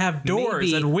houses. Like they have doors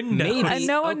Maybe- and windows. maybe- And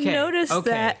no one Okay, noticed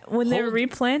okay. that when they were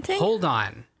replanting. Hold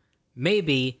on.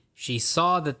 Maybe she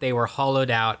saw that they were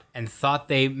hollowed out and thought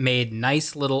they made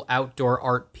nice little outdoor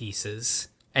art pieces,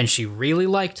 and she really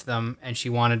liked them, and she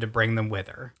wanted to bring them with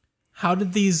her. How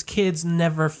did these kids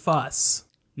never fuss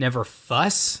Never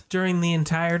fuss? during the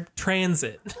entire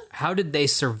transit? How did they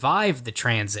survive the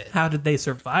transit? How did they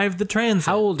survive the transit?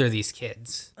 How old are these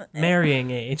kids? Marrying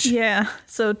age. Yeah,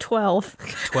 so 12.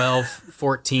 12,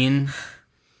 14?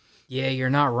 Yeah, you're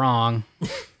not wrong.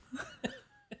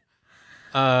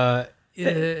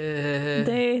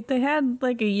 They had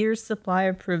like a year's supply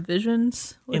of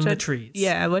provisions. In the trees.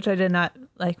 Yeah, which I did not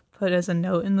like put as a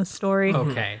note in the story.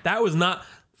 Okay. That was not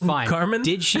Fine. Carmen.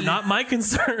 Did she- Not my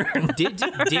concern. Did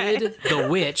the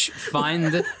witch find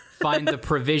the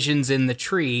provisions in the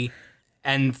tree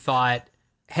and thought,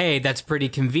 hey, that's pretty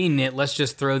convenient, let's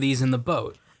just throw these in the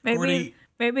boat?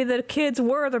 Maybe the kids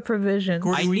were the provisions.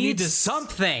 Gordy, I we need to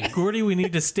something. Gordy, we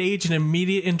need to stage an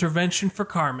immediate intervention for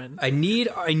Carmen. I need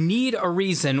a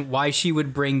reason why she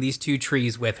would bring these two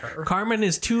trees with her. Carmen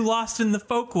is too lost in the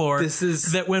folklore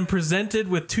that when presented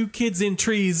with two kids in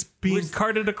trees being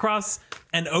carted across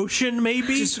an ocean,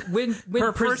 maybe Just when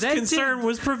her first presented- concern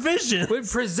was provision. When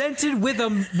presented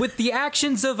with the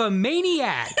actions of a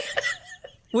maniac,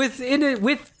 with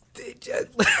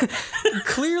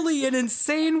clearly an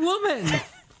insane woman.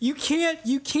 You can't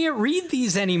read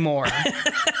these anymore.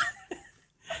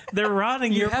 They're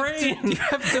rotting your brain. You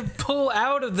have to pull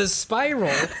out of the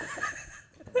spiral.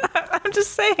 I'm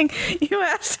just saying, you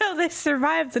asked how they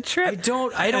survived the I trip.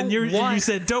 don't And you want.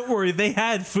 said, "Don't worry, they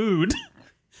had food."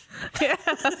 Yeah,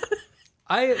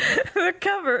 I they're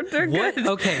covered. They're what? good.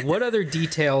 Okay, what other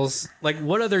details? Like,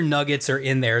 what other nuggets are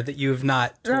in there that you have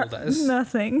not told us?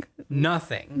 Nothing.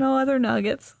 Nothing. No other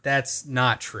nuggets. That's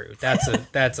not true.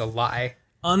 That's a lie.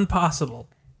 Impossible.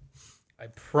 I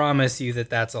promise you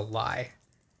that's a lie.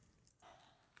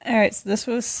 All right, so this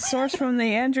was sourced from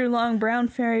the Andrew Long Brown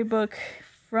Fairy book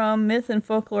from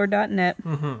mythandfolklore.net.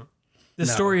 The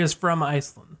story is from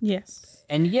Iceland. Yes.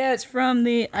 And yet, From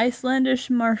the Icelandish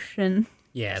Martian.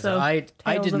 yeah, So, I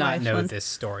Tales did of not know Iceland. this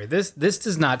story. This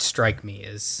does not strike me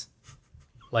as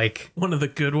like, One of the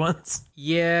good ones.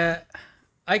 yeah,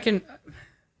 I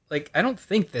don't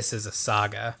think this is a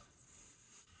saga.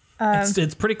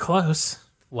 It's pretty close.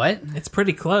 What? It's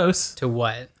pretty close. To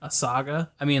what? A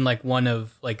saga. I mean, like one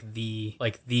of the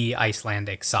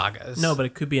Icelandic sagas. No, but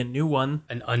it could be a new one.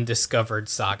 An undiscovered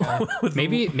saga. With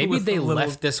maybe with they a little-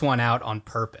 left this one out on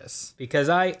purpose because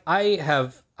I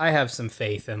have some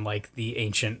faith in like the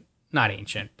not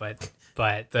ancient, but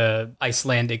the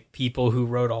Icelandic people who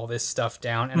wrote all this stuff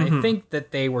down, and I think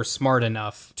that they were smart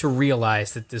enough to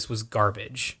realize that this was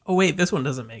garbage. Oh wait, this one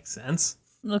doesn't make sense.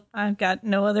 Look, I've got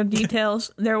no other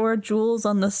details. There were jewels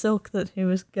on the silk that he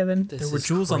was given. There were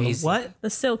jewels on the what?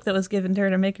 The silk that was given to her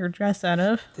to make her dress out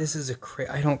of. This is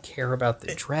I don't care about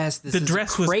the dress. This The is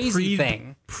dress a was crazy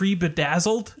thing.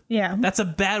 pre-bedazzled. Yeah. That's a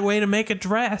bad way to make a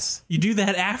dress. You do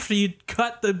that after you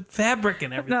cut the fabric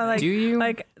and everything. No, like, Do you?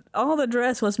 Like, all the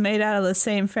dress was made out of the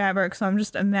same fabric, so I'm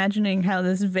just imagining how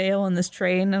this veil and this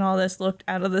train and all this looked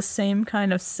out of the same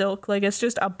kind of silk. Like, it's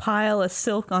just a pile of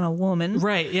silk on a woman.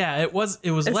 Right, yeah, it was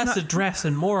less not- a dress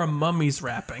and more a mummy's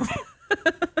wrapping.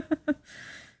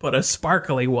 But a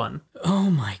sparkly one. Oh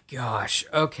my gosh.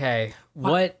 Okay.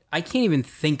 What? I can't even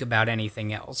think about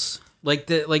anything else.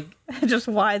 Just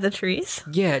why the trees?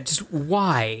 Yeah, just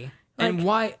why? And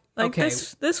why? Like, okay.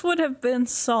 this would have been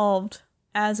solved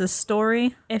as a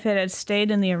story if it had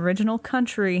stayed in the original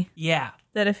country. Yeah.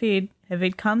 That if he'd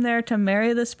come there to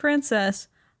marry this princess,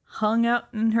 hung out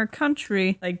in her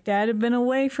country, like Dad had been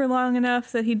away for long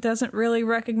enough that he doesn't really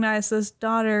recognize this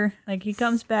daughter. Like he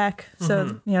comes back,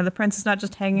 so the prince is not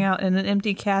just hanging out in an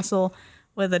empty castle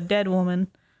with a dead woman,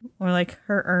 or like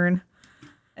her urn.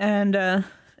 And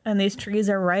these trees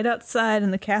are right outside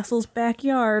in the castle's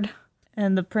backyard,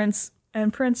 and the prince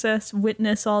and princess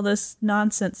witness all this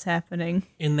nonsense happening.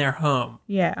 In their home.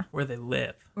 Yeah. Where they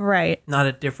live. Right. Not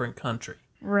a different country.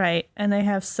 Right. And they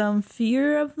have some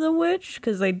fear of the witch,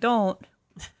 because they don't.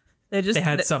 They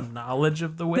had some knowledge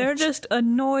of the witch. They're just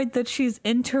annoyed that she's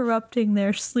interrupting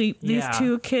their sleep. These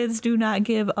two kids do not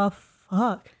give a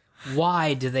fuck.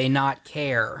 Why do they not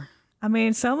care? I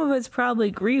mean, some of it's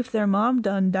probably grief. Their mom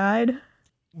done died.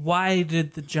 Why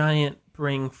did the giant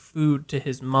bring food to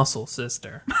his muscle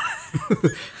sister?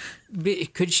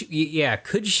 Could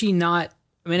she not?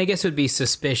 I mean, I guess it would be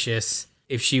suspicious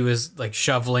if she was like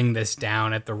shoveling this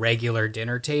down at the regular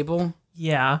dinner table.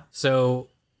 Yeah. So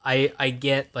I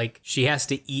get like she has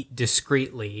to eat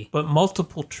discreetly. But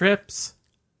multiple trips.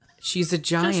 She's a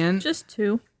giant. Just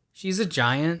 2. She's a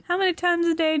giant. How many times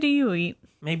a day do you eat?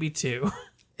 Maybe 2.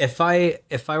 If I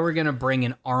were gonna bring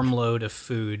an armload of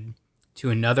food to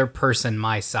another person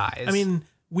my size. I mean,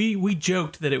 we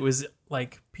joked that it was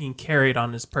like being carried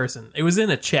on his person. It was in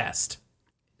a chest.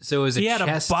 So it was he had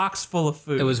a box full of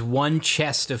food. It was one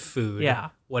chest of food. Yeah.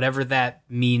 Whatever that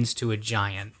means to a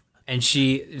giant. And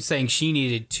she is saying she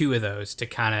needed 2 of those to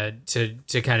kind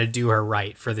of do her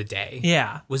right for the day.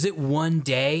 Yeah. Was it one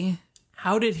day?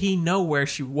 How did he know where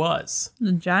she was?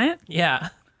 The giant? Yeah.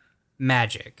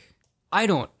 Magic. I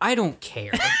don't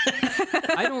care.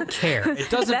 I don't care. It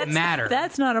doesn't matter.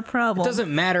 That's not a problem. It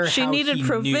doesn't matter she how needed he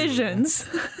provisions.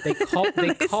 Knew. They called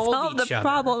solved each the other.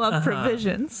 problem of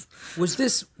provisions.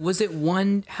 Was it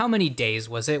one? How many days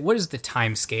was it? What is the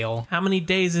time scale? How many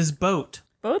days is boat?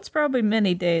 Boat's probably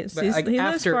many days. He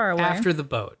lives far away. After the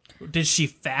boat. Did she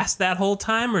fast that whole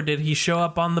time, or did he show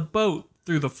up on the boat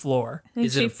through the floor? I think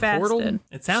Is she it a portal? fasted.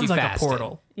 It sounds She like fasted. a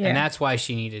portal. Yeah. And that's why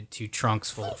she needed 2 trunks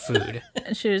full of food.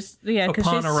 And she was, because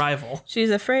Upon arrival.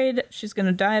 she's afraid she's going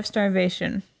to die of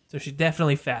starvation. So she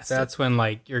definitely fasted. That's when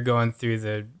like you're going through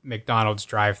the McDonald's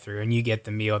drive-thru and you get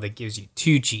the meal that gives you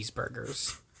 2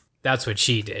 cheeseburgers. That's what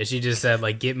she did. She just said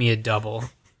like, get me a double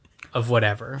of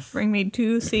whatever. Bring me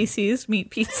 2 CC's meat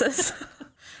pizzas.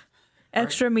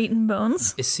 Extra meat and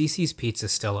bones. Is Cece's Pizza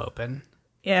still open?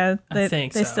 Yeah, I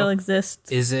think they so. still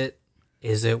exist. Is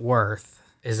it worth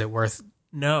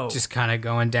No. just kind of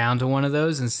going down to one of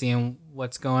those and seeing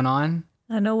what's going on?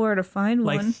 I know where to find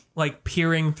one. like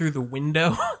peering through the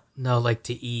window? No, like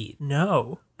to eat.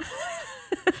 No.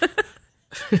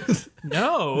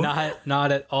 No.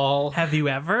 Not at all. Have you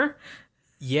ever?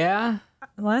 Yeah.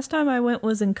 Last time I went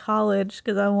was in college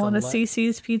because I won a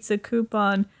CC's Pizza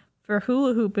coupon for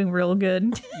hula hooping real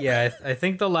good. Yeah, I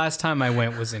think the last time I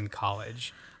went was in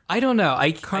college. I don't know.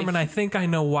 Carmen, I think I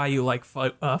know why you like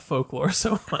folklore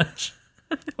so much.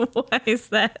 Why is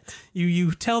that?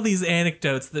 You tell these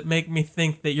anecdotes that make me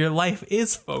think that your life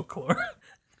is folklore.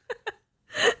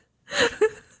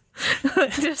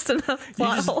 Just enough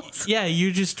plot holes.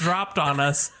 You just dropped on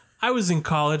us. I was in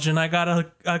college and I got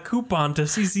a coupon to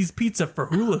CC's Pizza for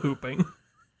hula hooping.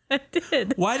 I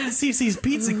did. Why did CC's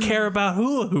Pizza care about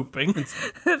hula hooping?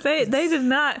 They did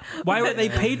not. Why were they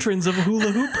patrons of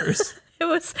hula hoopers? It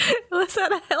was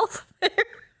at a health fair.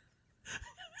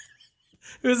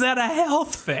 It was at a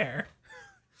health fair.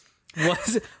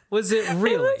 Was it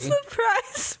really? It was the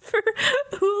prize for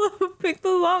hula hooping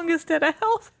the longest at a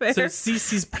health fair. So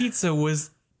CC's Pizza was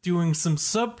doing some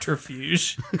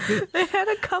subterfuge. They had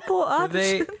a couple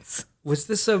options. Was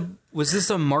this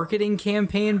a marketing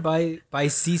campaign by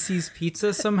CC's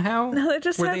Pizza somehow? No, they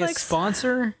just were had they like a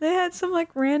sponsor? They had some like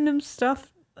random stuff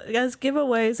as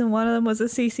giveaways, and one of them was a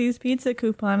CC's Pizza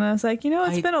coupon. And I was like,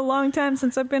 it's been a long time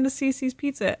since I've been to CC's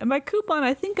Pizza. And by coupon,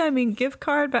 I think I mean gift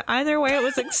card, but either way, it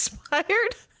was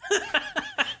expired.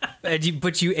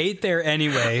 But you ate there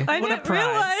anyway. I didn't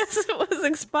realize it was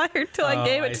expired till I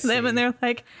gave it to them, and they're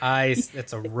like,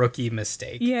 that's a rookie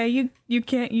mistake. Yeah, you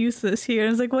can't use this here. And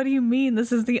I was like, what do you mean?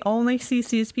 This is the only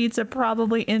CC's Pizza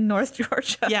probably in North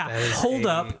Georgia. Yeah, hold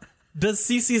up. Does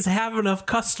CC's have enough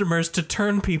customers to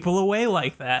turn people away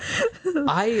like that?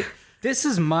 This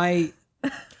is my...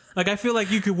 Like, I feel like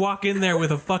you could walk in there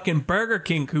with a fucking Burger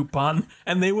King coupon,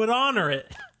 and they would honor it.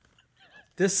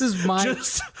 This is my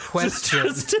question.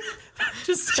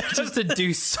 Just to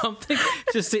do something,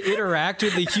 just to interact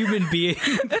with a human being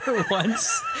for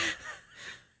once.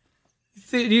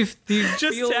 Do you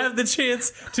Just feel, to have the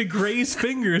chance to graze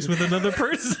fingers with another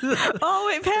person. All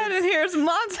we've had in here is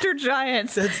monster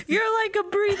giants. You're like a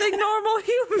breathing normal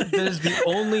human. that is the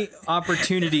only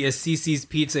opportunity a CC's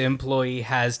Pizza employee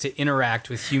has to interact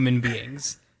with human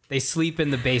beings. They sleep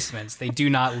in the basements. They do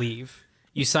not leave.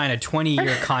 You sign a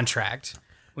 20-year contract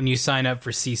when you sign up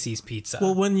for CC's Pizza.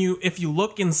 Well, if you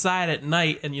look inside at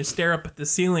night and you stare up at the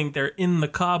ceiling, they're in the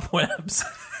cobwebs.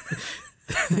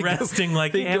 Resting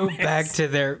like they go hammocks. back to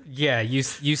their you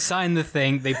sign the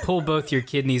thing, they pull both your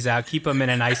kidneys out, keep them in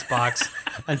an ice box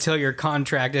until your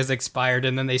contract has expired,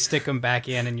 and then they stick them back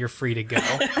in and you're free to go.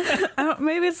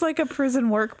 Maybe it's like a prison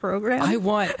work program. I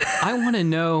want to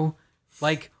know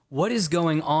like what is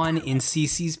going on in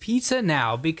CC's Pizza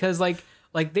now, because like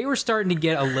they were starting to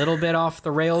get a little bit off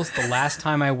the rails the last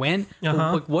time I went.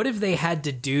 Like, what have they had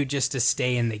to do just to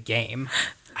stay in the game?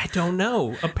 I don't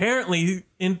know. Apparently,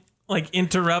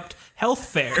 interrupt health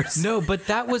fairs. No, but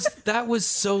that was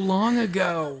so long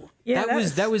ago. Yeah,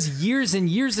 that was years and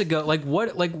years ago. Like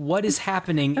what is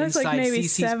happening That was inside like maybe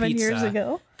CC's 7 Pizza? years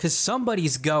ago. Because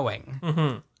somebody's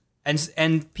going,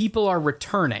 and people are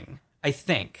returning. I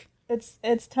think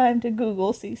It's time to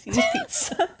Google CC's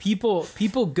Pizza.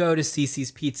 people go to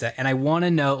CC's Pizza, and I want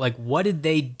to know like what did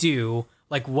they do?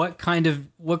 Like what kind of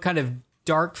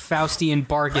dark Faustian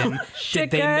bargain Shit,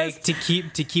 did they guys.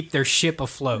 make to keep their ship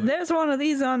afloat? There's one of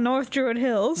these on North Druid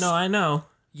Hills. No, I know.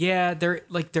 Yeah, there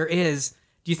is.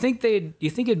 Do you think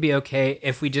it'd be okay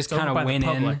if we just owned kind by of the went in,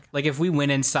 public. like if we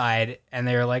went inside and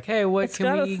they were like, "Hey, what It's can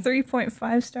got we a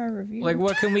 3.5 star review. like?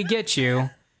 What can we get you?"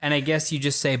 And I guess you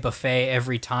just say buffet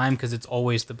every time because it's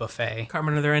always the buffet.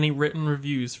 Carmen, are there any written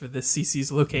reviews for this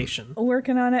CC's location?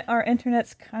 Working on it. Our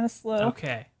internet's kind of slow.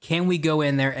 Okay. Can we go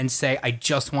in there and say, "I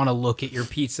just want to look at your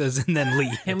pizzas," and then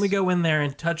leave? Can we go in there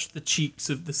and touch the cheeks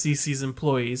of the CC's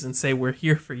employees and say, "We're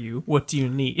here for you. What do you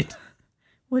need?"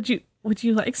 Would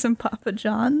you like some Papa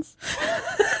John's?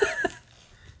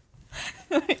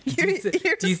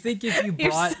 Do you think if you You're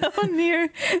brought so near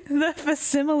the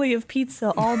facsimile of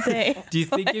pizza all day. Do you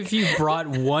think if you brought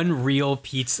one real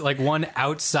pizza, like one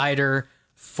outsider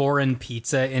foreign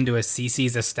pizza into a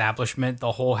CC's establishment,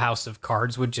 the whole house of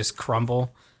cards would just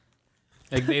crumble?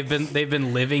 Like they've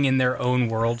been living in their own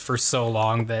world for so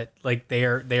long that like they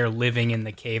are living in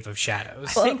the cave of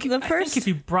shadows. Well, I think if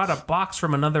you brought a box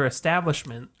from another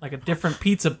establishment, like a different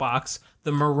pizza box,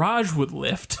 the mirage would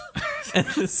lift and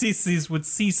the CC's would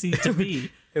cease to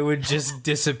be. It would just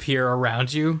disappear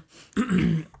around you,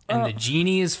 and the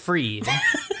genie is freed.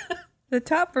 The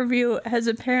top review has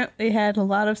apparently had a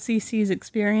lot of CC's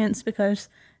experience because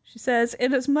she says,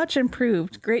 "It is much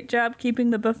improved. Great job keeping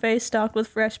the buffet stocked with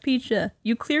fresh pizza.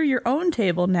 You clear your own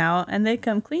table now, and they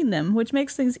come clean them, which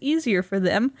makes things easier for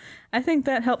them. I think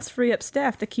that helps free up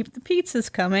staff to keep the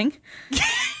pizzas coming."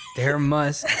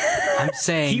 I'm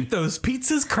saying Keep those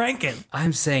pizzas cranking.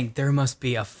 there must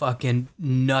be a fucking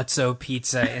nutso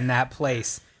pizza in that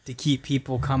place to keep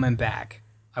people coming back.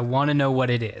 I want to know what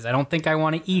it is. I don't think I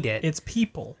want to eat it. It's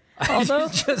people. Although,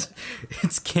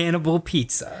 It's cannibal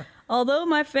pizza. although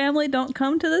my family don't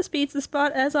come to this pizza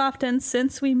spot as often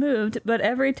since we moved, but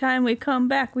every time we come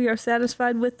back, we are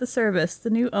satisfied with the service. The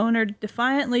new owner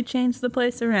defiantly changed the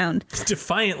place around.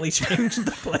 Defiantly changed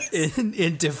the place.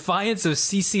 In defiance of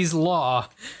CC's law,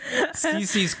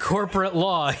 CC's corporate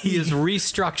law, he is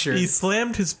restructured. He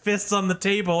slammed his fists on the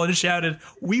table and shouted,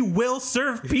 "We will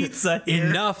serve pizza here."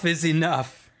 Enough is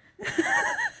enough.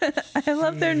 I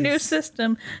love their new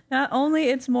system. Not only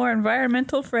it's more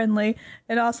environmental friendly,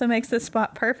 it also makes the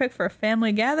spot perfect for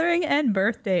family gathering and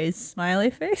birthdays.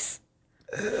 Smiley face.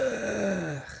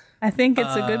 I think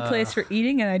it's a good place for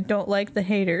eating, and I don't like the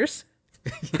haters.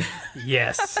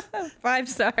 Yes. 5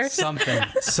 stars.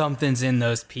 Something's in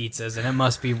those pizzas, and it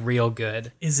must be real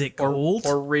good. Is it cold?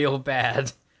 Or real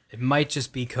bad. It might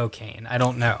just be cocaine. I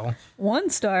don't know. 1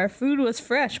 star. Food was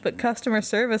fresh, but customer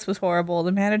service was horrible.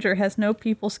 The manager has no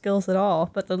people skills at all,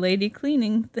 but the lady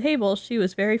cleaning the table, she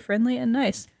was very friendly and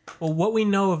nice. Well, what we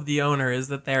know of the owner is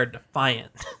that they're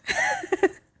defiant.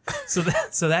 so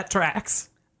that tracks.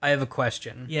 I have a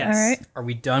question. Yes. All right. Are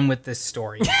we done with this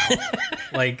story now?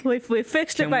 Like, We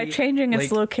fixed it Can by we, changing its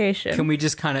like, location. can we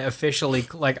just kind of officially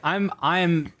like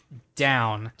I'm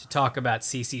down to talk about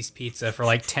CC's Pizza for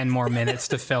like 10 more minutes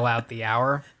to fill out the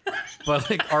hour.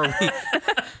 But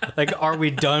are we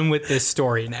done with this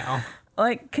story now?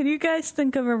 Like, can you guys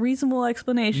think of a reasonable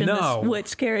explanation No. as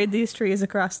which carried these trees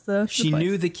across the She place?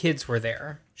 knew the kids were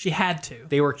there. She had to.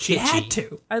 They were She had kitschy.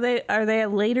 to. Are they a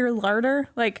later larder?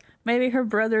 Like, maybe her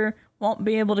brother won't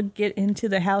be able to get into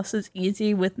the house as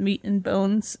easy with meat and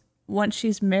bones once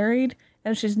she's married,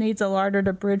 and she needs a larder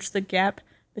to bridge the gap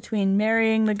between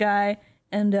marrying the guy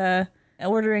and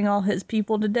ordering all his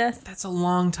people to death. That's a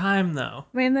long time, though.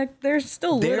 I mean, they're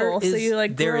still little, so you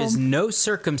like there grow is 'em. no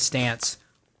circumstance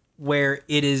where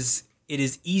it is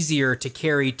easier to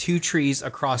carry 2 trees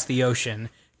across the ocean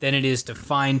than it is to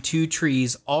find 2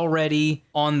 trees already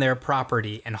on their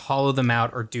property and hollow them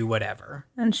out or do whatever.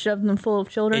 And shove them full of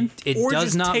children. It Or does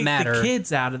just not take matter. the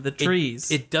kids out of the trees.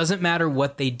 It doesn't matter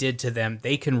what they did to them.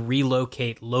 They can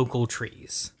relocate local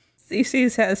trees.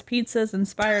 CC's has pizzas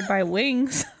inspired by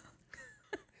wings.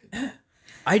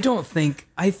 I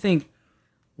think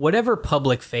whatever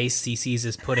public face CC's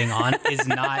is putting on is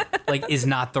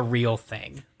not the real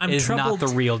thing. Is not the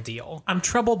real deal. I'm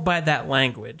troubled by that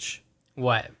language.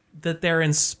 What? That they're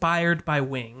inspired by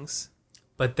wings.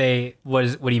 But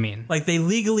what do you mean? Like, they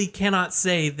legally cannot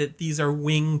say that these are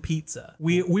wing pizza.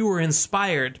 We were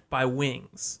inspired by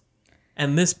wings.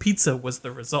 And this pizza was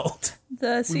the result.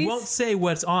 We won't say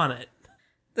what's on it.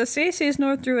 The CC's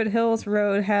North Druid Hills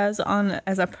Road has on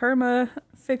as a perma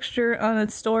fixture on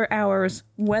its store hours.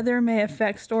 Weather may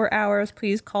affect store hours.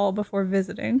 Please call before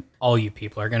visiting. All you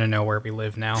people are going to know where we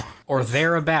live now. Or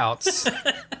thereabouts.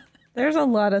 There's a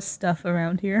lot of stuff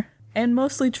around here. And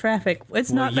mostly traffic.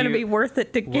 It's not going to be worth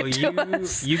it to get to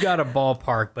us. You got a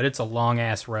ballpark, but it's a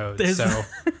long-ass road, so...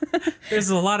 There's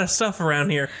a lot of stuff around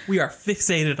here. We are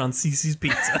fixated on CC's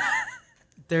Pizza.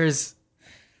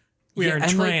 We are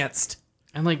entranced.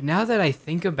 And now that I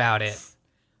think about it,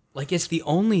 it's the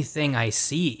only thing I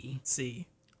see.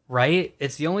 Right?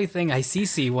 It's the only thing I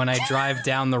see when I drive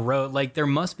down the road. There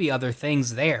must be other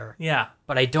things there. Yeah.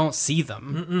 But I don't see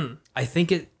them. I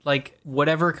think it,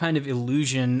 whatever kind of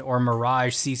illusion or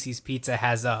mirage CC's Pizza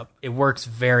has up, it works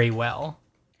very well.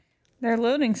 They're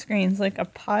loading screens like a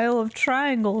pile of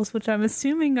triangles, which I'm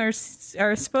assuming are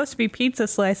supposed to be pizza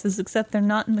slices, except they're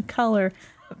not in the color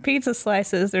of pizza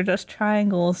slices. They're just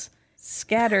triangles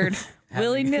scattered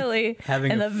willy-nilly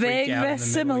in a vague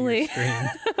facsimile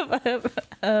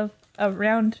of a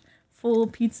round full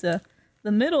pizza.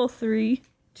 The middle 3,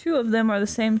 2 of them are the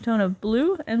same tone of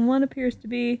blue, and one appears to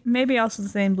be maybe also the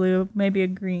same blue, maybe a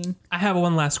green. I have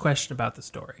one last question about the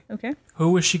story. Okay.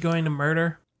 Who was she going to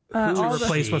murder? To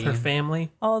replace with her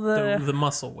family? All the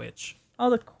muscle witch. All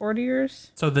the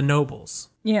courtiers. So the nobles.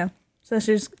 Yeah. So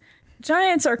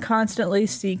giants are constantly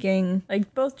seeking,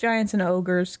 both giants and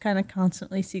ogres kind of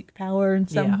constantly seek power in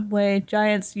some way.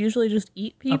 Giants usually just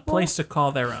eat people. A place to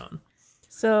call their own.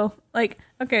 So,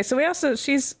 okay, so we also,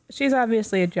 she's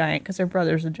obviously a giant because her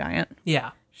brother's a giant.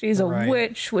 Yeah. She's a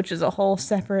witch, which is a whole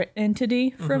separate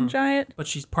entity from giant. But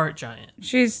she's part giant.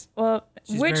 She's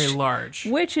very large.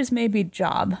 Witch is maybe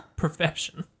job.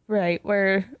 Profession. Right,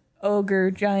 where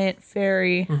ogre, giant,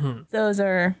 fairy, those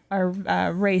are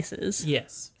races.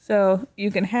 Yes. So you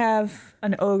can have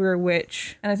an ogre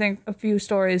witch, and I think a few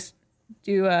stories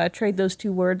do trade those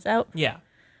 2 words out. Yeah.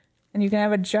 And you can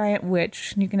have a giant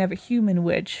witch, and you can have a human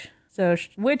witch. So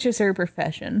witch is her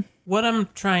profession. What I'm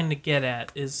trying to get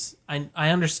at is I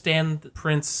understand the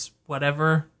Prince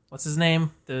whatever. What's his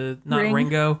name? Not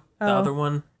Ringo. The other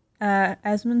one.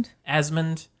 Asmund.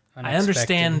 I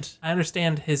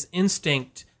understand his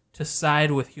instinct to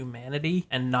side with humanity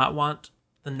and not want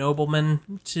the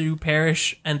noblemen to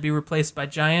perish and be replaced by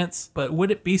giants. But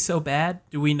would it be so bad?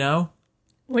 Do we know?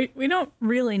 We don't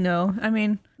really know. I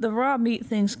mean, the raw meat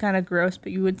thing's kind of gross,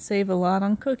 but you would save a lot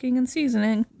on cooking and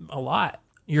seasoning. A lot.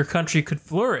 Your country could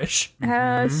flourish.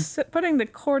 Putting the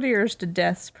courtiers to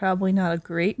death's probably not a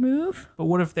great move. But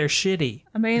what if they're shitty?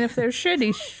 I mean, if they're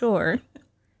shitty, sure.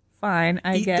 Fine,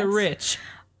 I guess. Eat the rich.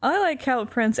 I like how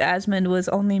Prince Asmund was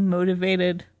only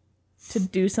motivated to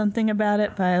do something about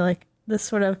it by, this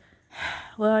sort of,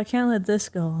 well, I can't let this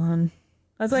go on.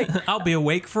 I was like... I'll be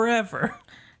awake forever.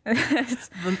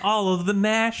 All of the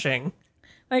gnashing.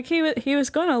 He was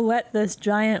going to let this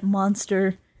giant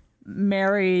monster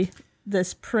marry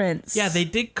this prince. Yeah, they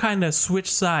did kind of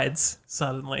switch sides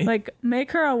suddenly.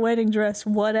 Make her a wedding dress,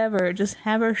 whatever. Just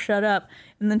have her shut up.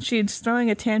 And then she's throwing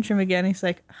a tantrum again. He's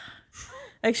like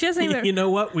she hasn't even... You know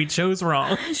what? We chose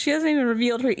wrong. She hasn't even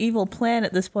revealed her evil plan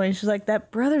at this point. She's like, that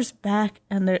brother's back,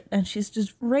 and she's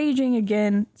just raging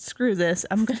again. Screw this.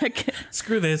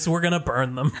 Screw this. We're going to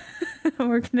burn them.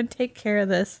 We're going to take care of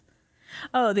this.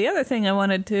 Oh, the other thing I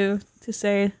wanted to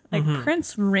say,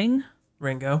 Prince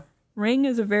Ringo. Ring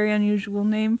is a very unusual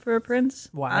name for a prince.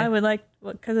 Why? I would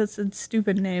because it's a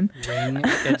stupid name. Ring.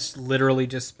 It's literally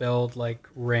just spelled like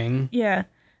ring. Yeah.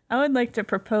 I would like to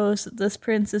propose that this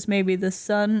prince is maybe the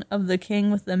son of the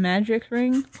king with the magic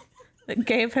ring that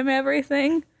gave him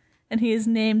everything, and he is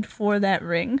named for that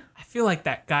ring. I feel like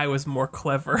that guy was more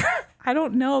clever. I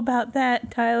don't know about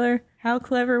that, Tyler. How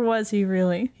clever was he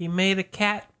really? He made a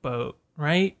cat boat,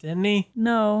 right? Didn't he?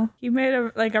 No, he made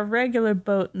a regular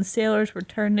boat, and sailors were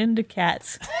turned into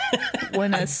cats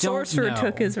when a sorcerer know.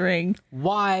 took his ring.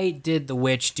 Why did the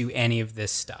witch do any of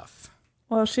this stuff?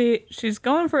 Well, she's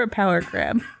going for a power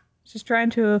grab. She's trying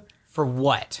to For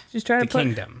what? She's trying the to put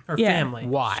kingdom. Her Yeah. family.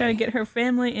 Why? trying to get her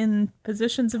family in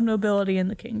positions of nobility in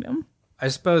the kingdom. I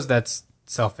suppose that's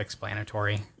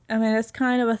self-explanatory. I mean, it's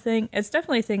kind of a thing. It's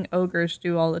definitely a thing ogres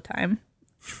do all the time.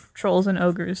 Trolls and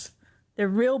ogres. They're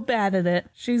real bad at it.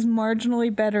 She's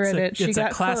marginally better at it. She It's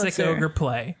got a classic closer. ogre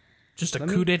play. Just a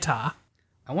coup d'etat.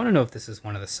 I want to know if this is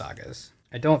one of the sagas.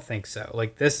 I don't think so.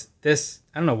 Like this,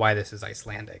 I don't know why this is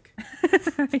Icelandic.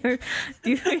 Do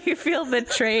you feel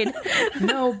betrayed?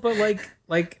 No, but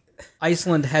like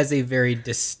Iceland has a very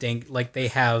distinct, like they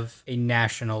have a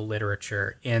national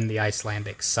literature in the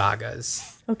Icelandic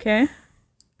sagas. Okay.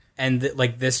 And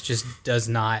like this just does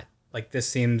not, like this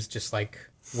seems just like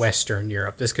Western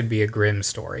Europe. This could be a Grimm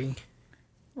story.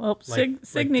 Well, Like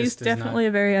Signy's this does definitely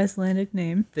a very Icelandic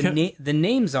name. The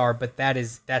names are, but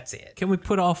that's it. Can we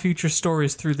put all future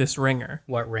stories through this ringer?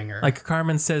 What ringer? Like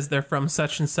Carmen says they're from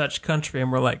such and such country,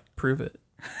 and we're like, prove it.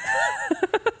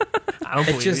 I don't it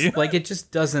believe just you. like it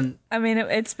just doesn't. I mean,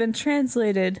 it's been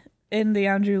translated in the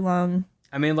Andrew Long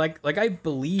I mean, like I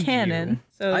believe canon. you.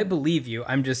 So, I believe you.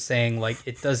 I'm just saying, like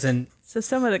it doesn't. so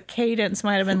some of the cadence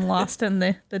might have been lost in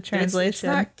the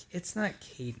translation. It's not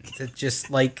cadence. It's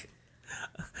just like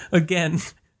Again,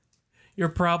 your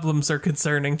problems are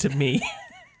concerning to me.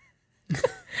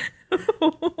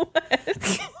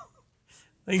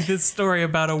 Like this story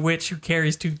about a witch who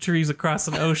carries 2 trees across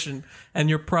an ocean, and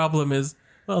your problem is,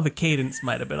 well, the cadence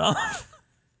might have been off.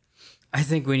 I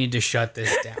think we need to shut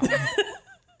this down.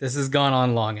 This has gone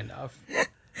on long enough.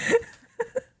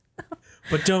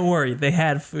 But don't worry, they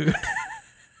had food.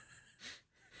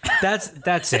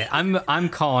 That's it. I'm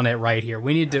calling it right here.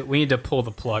 We need to pull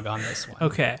the plug on this one.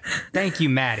 Okay. Thank you,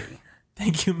 Maddie.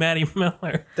 Thank you, Maddie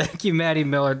Miller. Thank you, Maddie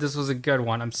Miller. This was a good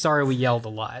one. I'm sorry we yelled a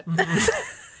lot.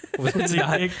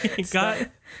 It's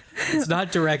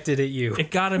not directed at you.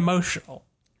 It got emotional.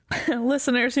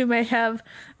 Listeners who may have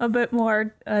a bit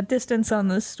more distance on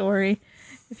this story,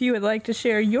 if you would like to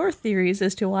share your theories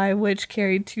as to why a witch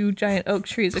carried 2 giant oak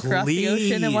trees across the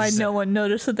ocean and why Please. no one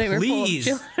noticed that they were full of Please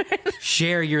children,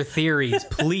 share your theories,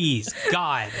 please.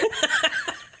 God,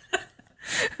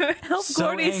 help so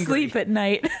Gordy angry. sleep at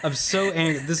night. I'm so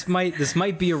angry. This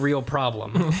might be a real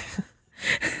problem.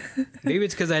 Maybe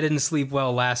it's because I didn't sleep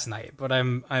well last night, but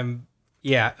I'm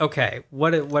yeah, okay.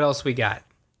 What else we got?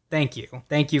 Thank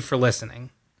you for listening.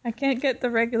 I can't get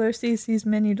the regular CC's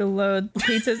menu to load.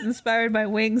 Pizzas inspired by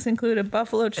wings include a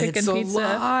buffalo chicken It's a pizza,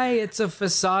 lie. It's a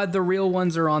facade. The real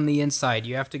ones are on the inside.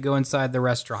 You have to go inside the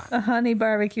restaurant. a honey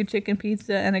barbecue chicken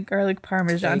pizza, and a garlic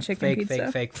parmesan chicken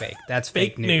pizza. Fake. That's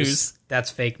Fake fake news. news. That's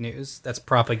fake news. That's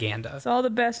propaganda. It's all the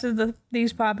best of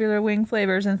these popular wing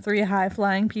flavors and 3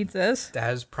 high-flying pizzas.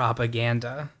 That is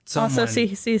propaganda. Someone Also,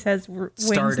 CC's has wings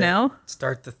start it. now.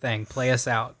 Start the thing. Play us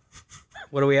out.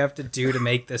 What do we have to do to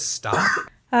make this stop?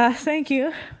 Thank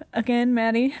you again,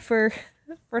 Maddie, for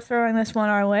throwing this one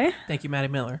our way. Thank you, Maddie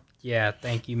Miller. Yeah,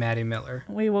 thank you, Maddie Miller.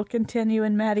 We will continue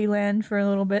in Maddie land for a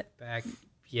little bit. Back.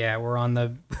 Yeah, we're on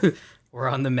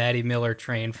the Maddie Miller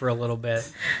train for a little bit.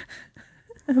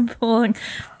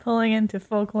 pulling into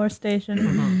Folklore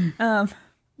Station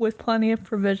with plenty of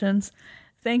provisions.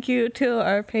 Thank you to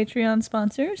our Patreon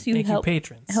sponsors. Thank you,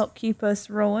 patrons. help keep us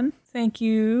rolling. Thank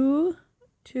you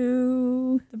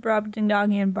to the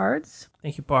Brobdingnagian Bards.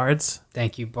 Thank you, Bards.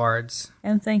 Thank you, Bards.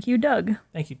 And thank you, Doug.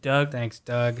 Thank you, Doug. Thanks,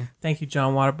 Doug. Thank you,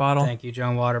 John Waterbottle. Thank you,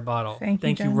 John Waterbottle. Thank you,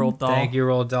 Thank you, John. Roald Dahl. Thank you,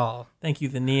 Roald Dahl. Thank you,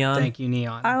 the Neon. Thank you,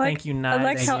 Neon. I like, Thank you, I Knives.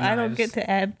 like Thank how you, I don't Knives. get to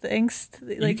add things.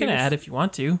 You can add if you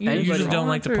want to. You Anybody usually don't want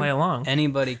like to to. play along.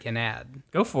 Anybody can add.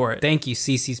 Go for it. Thank you,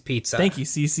 Cece's Pizza. Thank you,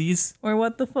 CC's. Or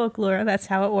what the folklore. That's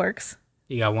how it works.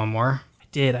 You got one more? I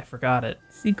did. I forgot it.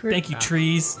 Secret. Thank you,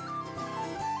 trees.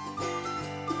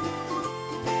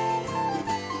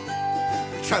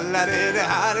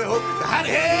 Tra-la-di-di-hi-di-ho,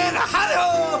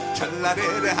 hi-di-hi-di-hi-di-ho.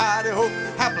 Tra-la-di-di-hi-di-ho,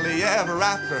 happily ever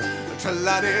after.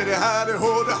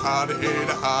 Tra-la-di-di-hi-di-ho,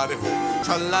 hi-di-hi-di-hi-di-ho.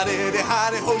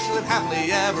 Tra-la-di-di-hi-di-ho, she lived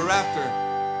happily ever after.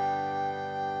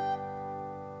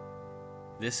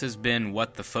 This has been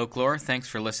What the Folklore. Thanks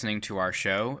for listening to our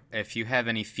show. If you have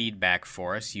any feedback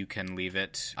for us, you can leave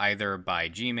it either by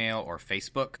Gmail or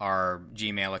Facebook. Our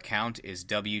Gmail account is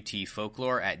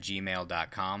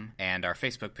wtfolklore@gmail.com, and our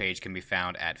Facebook page can be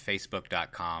found at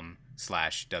facebook.com/wtfolklore.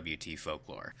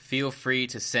 facebook.com/WTFolklore. Feel free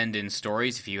to send in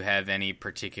stories if you have any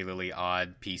particularly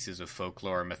odd pieces of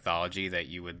folklore or mythology that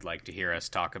you would like to hear us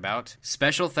talk about.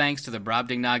 Special thanks to the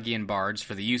Brobdingnagian Bards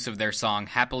for the use of their song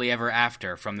Happily Ever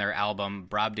After from their album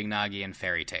Brobdingnagian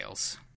Fairy Tales.